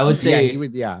 I would say he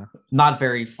would, not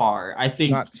very far. I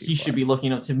think he should be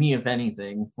looking up to me, if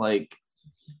anything. Like,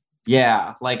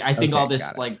 yeah, like I think all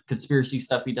this like conspiracy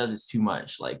stuff he does is too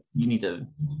much. Like you need to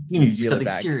do something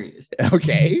serious.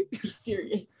 Okay. Be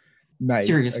serious. Nice.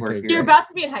 Serious work here. You're about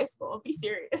to be in high school. Be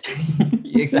serious.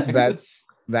 Exactly.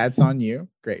 That's on you.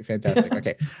 Great. Fantastic.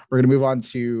 Okay. We're going to move on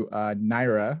to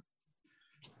Naira.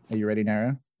 Are you ready,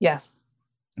 Naira? Yes.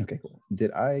 Okay, cool.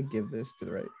 Did I give this to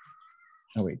the right?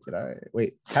 Oh, wait,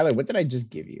 Tyler, what did I just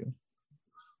give you?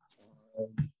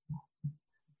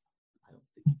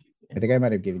 I think I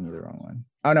might have given you the wrong one.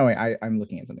 Oh, no, wait, I'm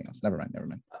looking at something else. Never mind. All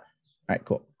right,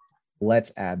 cool.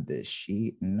 Let's add this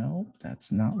sheet. No,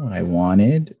 that's not what I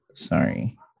wanted.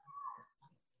 Sorry.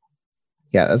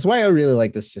 Yeah, that's why I really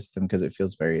like this system, because it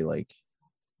feels very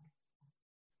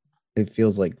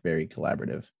very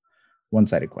collaborative.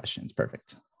 One-sided questions.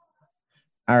 Perfect.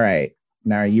 All right.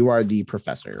 Now you are the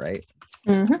professor, right?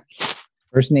 Mm-hmm.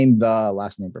 First name, the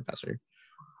last name, professor.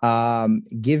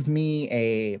 Give me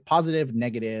a positive,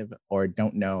 negative, or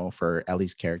don't know for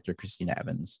Ellie's character, Christina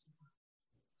Evans.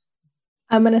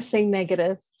 I'm going to say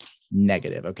negative.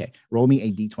 Negative. Okay. Roll me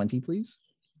a d20, please.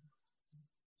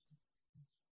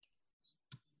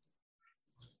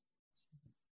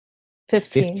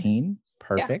 15.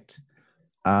 Perfect.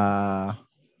 Yeah.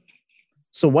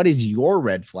 So what is your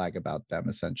red flag about them,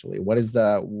 essentially? What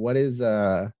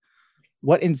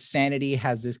insanity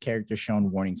has this character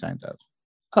shown warning signs of?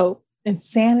 Oh,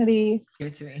 insanity. Give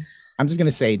it to me. I'm just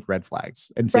gonna say red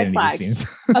flags. Insanity seems.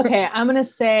 Okay, I'm gonna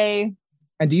say.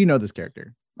 And do you know this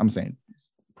character? I'm saying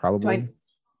probably.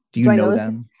 Do you know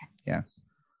them? Yeah.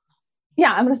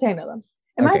 Yeah, I'm gonna say I know them.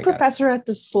 Am I a professor at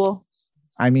this school?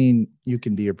 I mean, you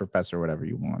can be a professor, whatever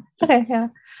you want. Okay, yeah.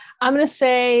 I'm going to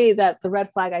say that the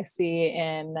red flag I see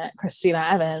in Christina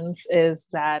Evans is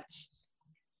that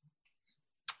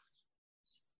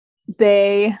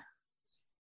they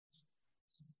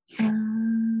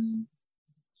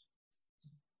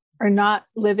are not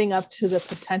living up to the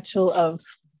potential of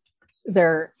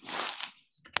their,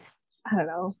 I don't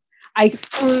know.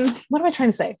 What am I trying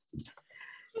to say?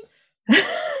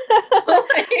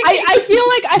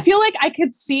 I feel like I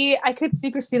could see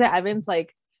Christina Evans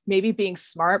like maybe being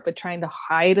smart but trying to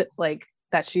hide like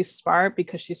that she's smart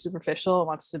because she's superficial and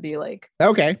wants to be like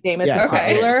famous and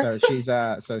popular.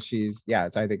 So she's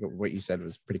I think what you said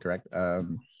was pretty correct.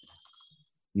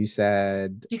 You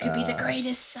said you could be the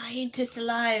greatest scientist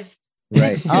alive.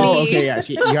 Right. Oh, okay. Yeah.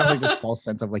 You have like this false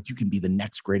sense of like you can be the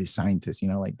next greatest scientist,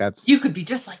 like that's you could be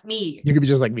just like me. You could be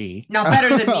just like me. Not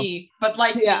better than me, but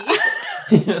like me.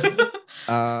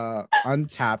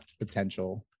 Untapped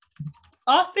potential.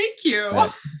 Oh, thank you.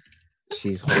 that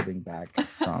she's holding back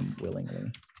from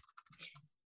willingly.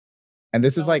 And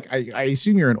this is like, I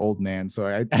assume you're an old man, so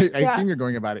I assume you're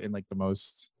going about it in like the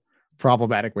most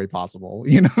problematic way possible.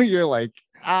 You know, you're like,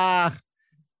 art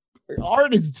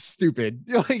is stupid.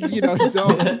 You're like, you know,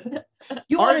 don't.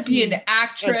 You want to be an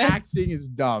actress. And acting is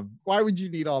dumb. Why would you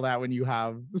need all that when you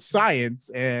have the science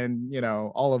and, you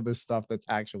know, all of this stuff that's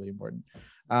actually important?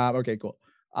 Okay, cool.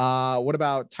 What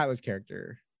about Tyler's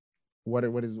character? How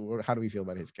do we feel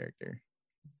about his character?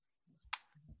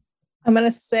 I'm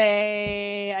gonna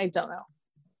say I don't know.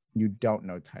 You don't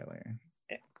know Tyler.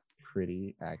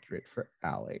 Pretty accurate for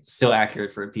Alex. Still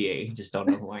accurate for a PA. Just don't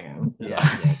know who I am. Yeah.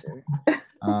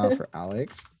 For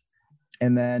Alex.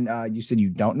 And then you said you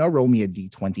don't know. Roll me a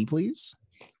D20, please.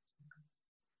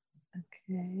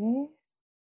 Okay.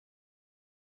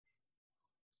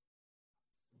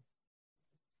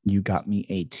 You got me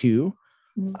a 2.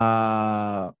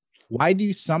 Why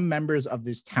do some members of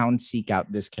this town seek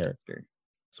out this character?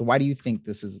 So why do you think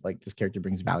this character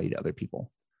brings value to other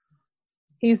people?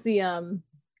 He's the I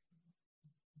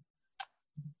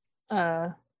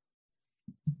don't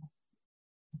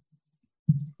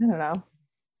know.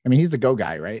 I mean, he's the go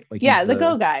guy, right? Like, yeah, the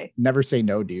go guy. Never say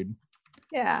no, dude.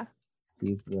 Yeah.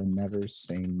 He's the never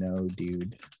say no,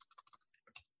 dude.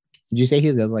 Did you say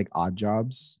he does like odd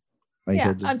jobs? Like yeah,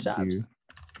 he'll just odd jobs.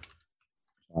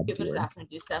 People just ask him to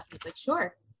do stuff. He's like,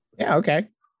 sure. Yeah, okay.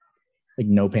 Like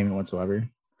no payment whatsoever.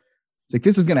 It's like,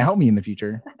 this is gonna help me in the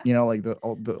future. You know, like the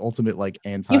ultimate like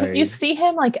anti. You see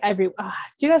him like every. Do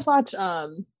you guys watch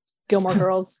Gilmore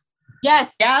Girls?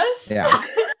 Yes. Yeah.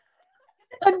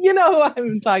 You know who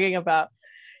I'm talking about.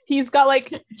 He's got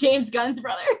like James Gunn's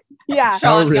brother. Yeah.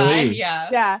 Sean really? Guy. Yeah.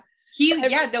 Yeah.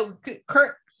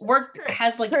 Kurt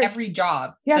has like every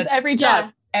job. He has every job.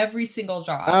 Yeah. Every single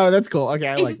job. Oh, that's cool. Okay,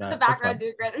 I He's like just that. in the background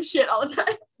doing random shit all the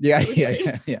time. Yeah.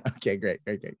 Okay, great.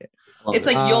 It's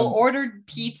like you'll order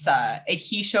pizza and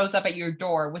he shows up at your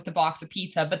door with the box of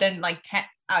pizza, but then like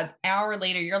an hour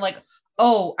later, you're like,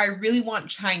 oh, I really want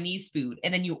Chinese food.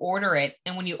 And then you order it.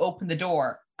 And when you open the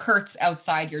door, Kurt's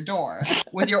outside your door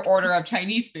with your order of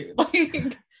Chinese food.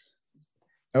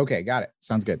 Okay, got it.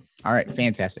 Sounds good. All right,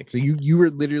 fantastic. So you were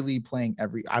literally playing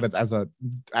as a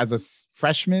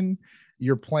freshman.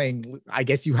 You're playing. I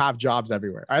guess you have jobs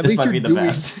everywhere. Or at least you're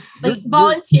doing like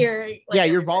volunteering.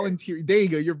 You're volunteering. There you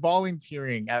go. You're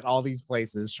volunteering at all these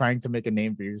places, trying to make a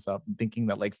name for yourself, and thinking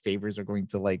that like favors are going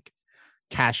to like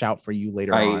cash out for you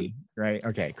later on. Right.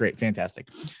 Okay. Great. Fantastic.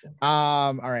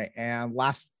 All right. And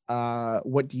last,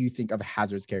 what do you think of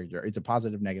Hazard's character? It's a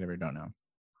positive, negative, or don't know?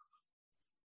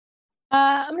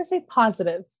 I'm gonna say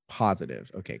positive.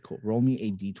 Positive. Okay. Cool. Roll me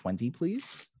a D20,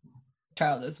 please.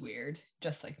 Child is weird,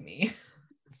 just like me.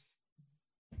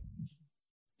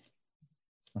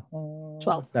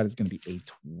 12. That is going to be a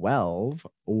 12.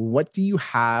 What do you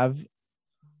have?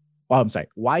 Well, I'm sorry.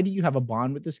 Why do you have a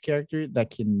bond with this character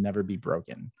that can never be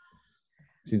broken?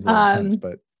 Seems a little intense,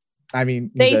 but I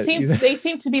mean, they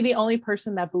seem to be the only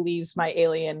person that believes my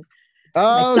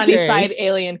sunny side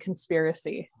alien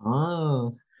conspiracy.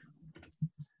 Oh,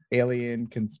 alien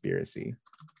conspiracy.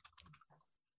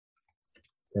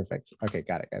 Perfect. Okay,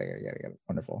 got it.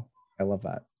 Wonderful. I love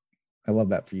that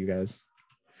for you guys.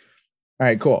 All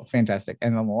right, cool, fantastic.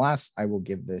 And then the last, I will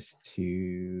give this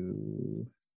to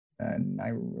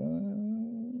Naira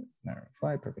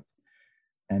Fly. Perfect.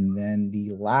 And then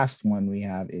the last one we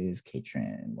have is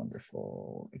Katrin.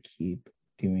 Wonderful. I keep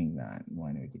doing that.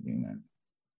 Why do I keep doing that?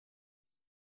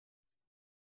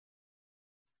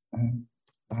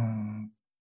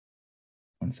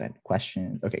 One side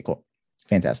questions. Okay, cool.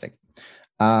 Fantastic.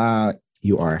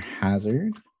 You are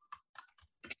Hazard.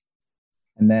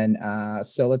 And then,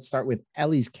 so let's start with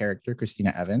Ellie's character,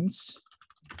 Christina Evans.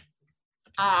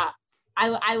 I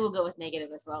will go with negative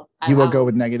as well. You will go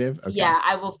with negative? Okay. Yeah,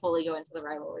 I will fully go into the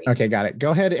rivalry. Okay, got it. Go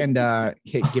ahead and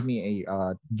give me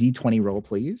a D20 roll,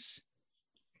 please.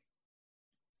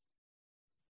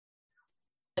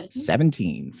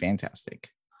 17.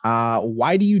 Fantastic.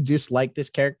 Why do you dislike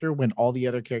this character when all the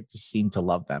other characters seem to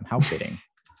love them? How fitting.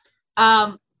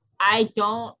 I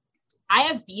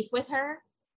have beef with her.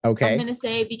 Okay. I'm gonna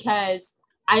say because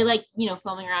I like,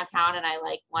 filming around town and I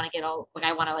like want to get all like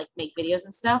I want to like make videos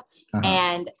and stuff. Uh-huh.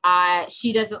 And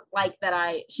she doesn't like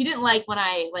that she didn't like when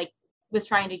I like was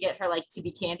trying to get her like to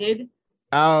be candid.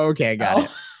 Oh, okay, got it.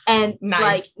 And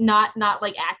nice. Like not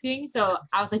like acting. So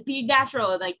I was like, be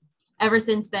natural. And like ever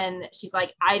since then, she's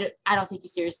like, I don't take you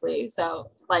seriously. So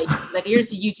like you're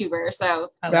just a YouTuber. So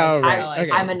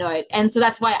I'm annoyed. And so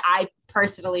that's why I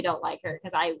personally don't like her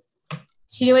because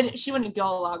she wouldn't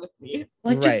go along with me.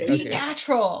 Like just be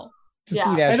natural. Just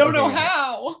be natural. I don't know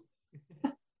how.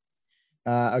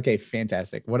 Okay,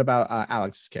 fantastic. What about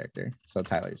Alex's character? So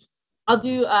Tyler's. I'll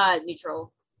do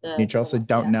neutral. Neutral. So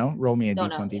don't know. Roll me a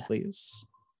Don't d20, know, please.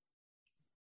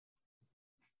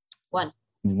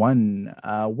 1.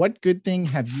 What good thing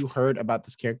have you heard about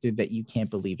this character that you can't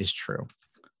believe is true?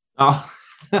 Oh.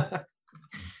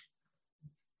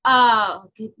 Oh,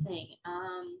 good thing.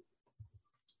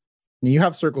 You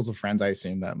have circles of friends, I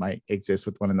assume, that might exist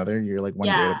with one another. You're like one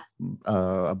grade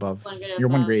above. You're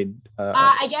one grade.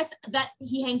 I guess that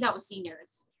he hangs out with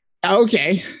seniors.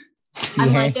 Okay.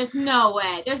 I'm like, there's no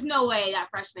way that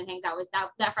freshman hangs out with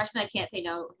that freshman. I can't say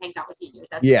no hangs out with seniors.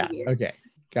 That's too weird. Okay,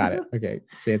 got it. Okay,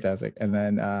 fantastic. And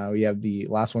then we have the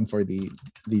last one for the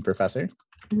professor.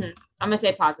 Mm-hmm. I'm gonna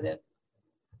say positive.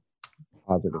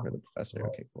 Positive for the professor.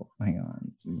 Okay, cool. Hang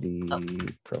on.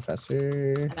 The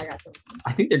professor. And I got some.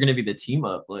 I think they're gonna be the team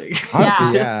up. Like,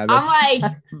 honestly, yeah. I'm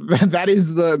like, that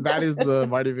is the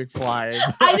Marty McFly.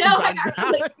 I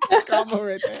know. Combo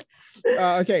right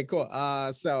there. Okay, cool.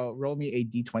 So roll me a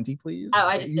d20, please. Oh,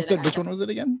 I just you did. said which one was it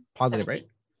again? Positive, 17. right?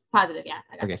 Positive, yeah.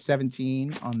 Okay,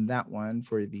 17 on that one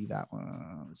for that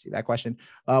one. Let's see that question.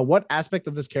 What aspect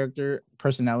of this character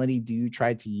personality do you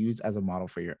try to use as a model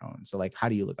for your own? So, like, how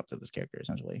do you look up to this character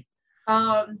essentially?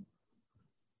 Since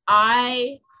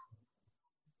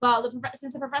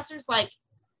the professor's like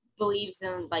believes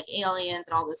in like aliens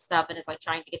and all this stuff and is like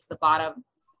trying to get to the bottom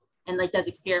and like does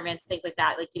experiments, things like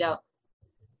that. Like, you know,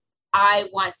 I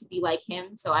want to be like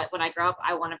him. So when I grow up,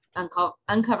 I want to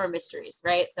uncover mysteries,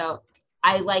 right? So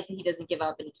I like that he doesn't give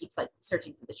up and he keeps like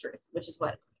searching for the truth, which is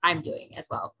what I'm doing as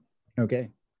well.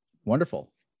 Okay,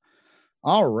 wonderful.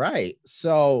 All right,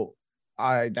 so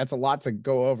that's a lot to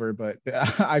go over, but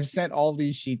I've sent all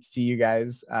these sheets to you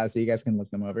guys so you guys can look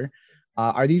them over.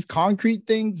 Are these concrete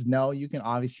things? No, you can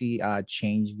obviously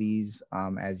change these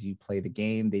as you play the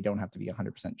game. They don't have to be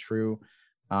 100% true.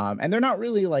 And they're not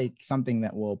really like something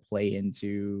that will play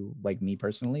into like me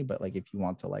personally, but like if you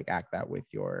want to like act that with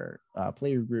your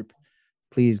player group,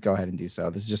 please go ahead and do so.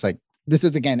 This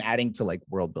is again adding to like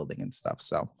world building and stuff.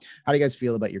 So how do you guys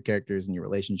feel about your characters and your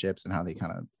relationships and how they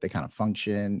kind of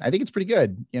function? I think it's pretty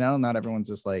good. You know, not everyone's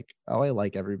just like, oh, I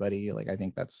like everybody. Like, I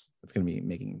think that's going to be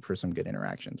making for some good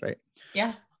interactions, right?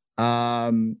 Yeah.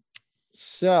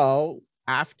 So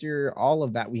after all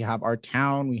of that, we have our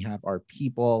town, we have our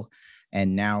people,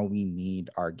 and now we need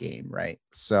our game, right?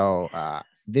 So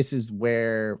this is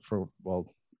where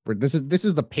this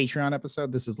is the Patreon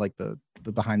episode. This is like the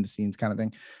behind the scenes kind of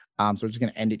thing. So we're just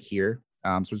going to end it here.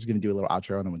 So we're just going to do a little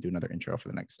outro and then we'll do another intro for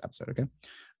the next episode. Okay.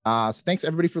 So thanks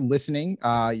everybody for listening.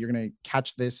 You're going to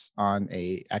catch this on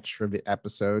a extra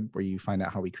episode where you find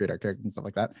out how we create our characters and stuff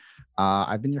like that.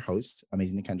 I've been your host,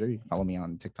 Amazing Nikendra. You can follow me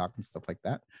on TikTok and stuff like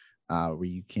that, where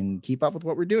you can keep up with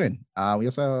what we're doing. We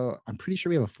also, I'm pretty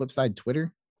sure we have a Flipside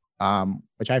Twitter,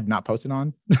 which I've not posted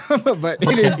on, but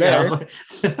it is there.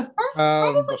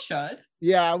 Probably should.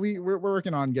 Yeah, we're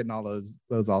working on getting all those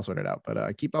all sorted out,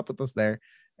 but keep up with us there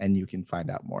and you can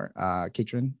find out more.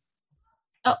 Katrin.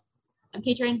 Oh, I'm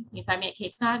Katrin. You can find me at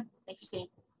Kate Snod.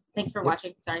 Thanks for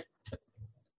watching. Sorry.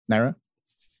 Naira.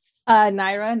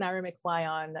 Naira McFly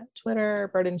on Twitter,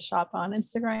 Burden Shop on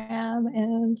Instagram,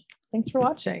 and thanks for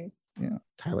watching. Yeah,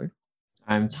 Tyler.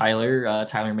 I'm Tyler.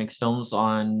 Tyler makes films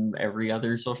on every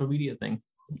other social media thing.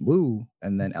 Woo.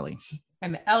 And then Ellie.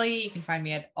 I'm Ellie. You can find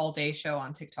me at All Day Show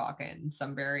on TikTok and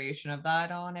some variation of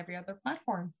that on every other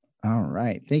platform. All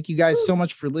right. Thank you guys so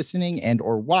much for listening and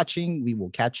or watching. We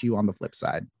will catch you on the flip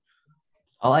side.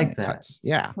 I like that. Cuts.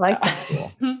 Yeah. Like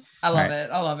that. Cool. I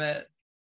love it.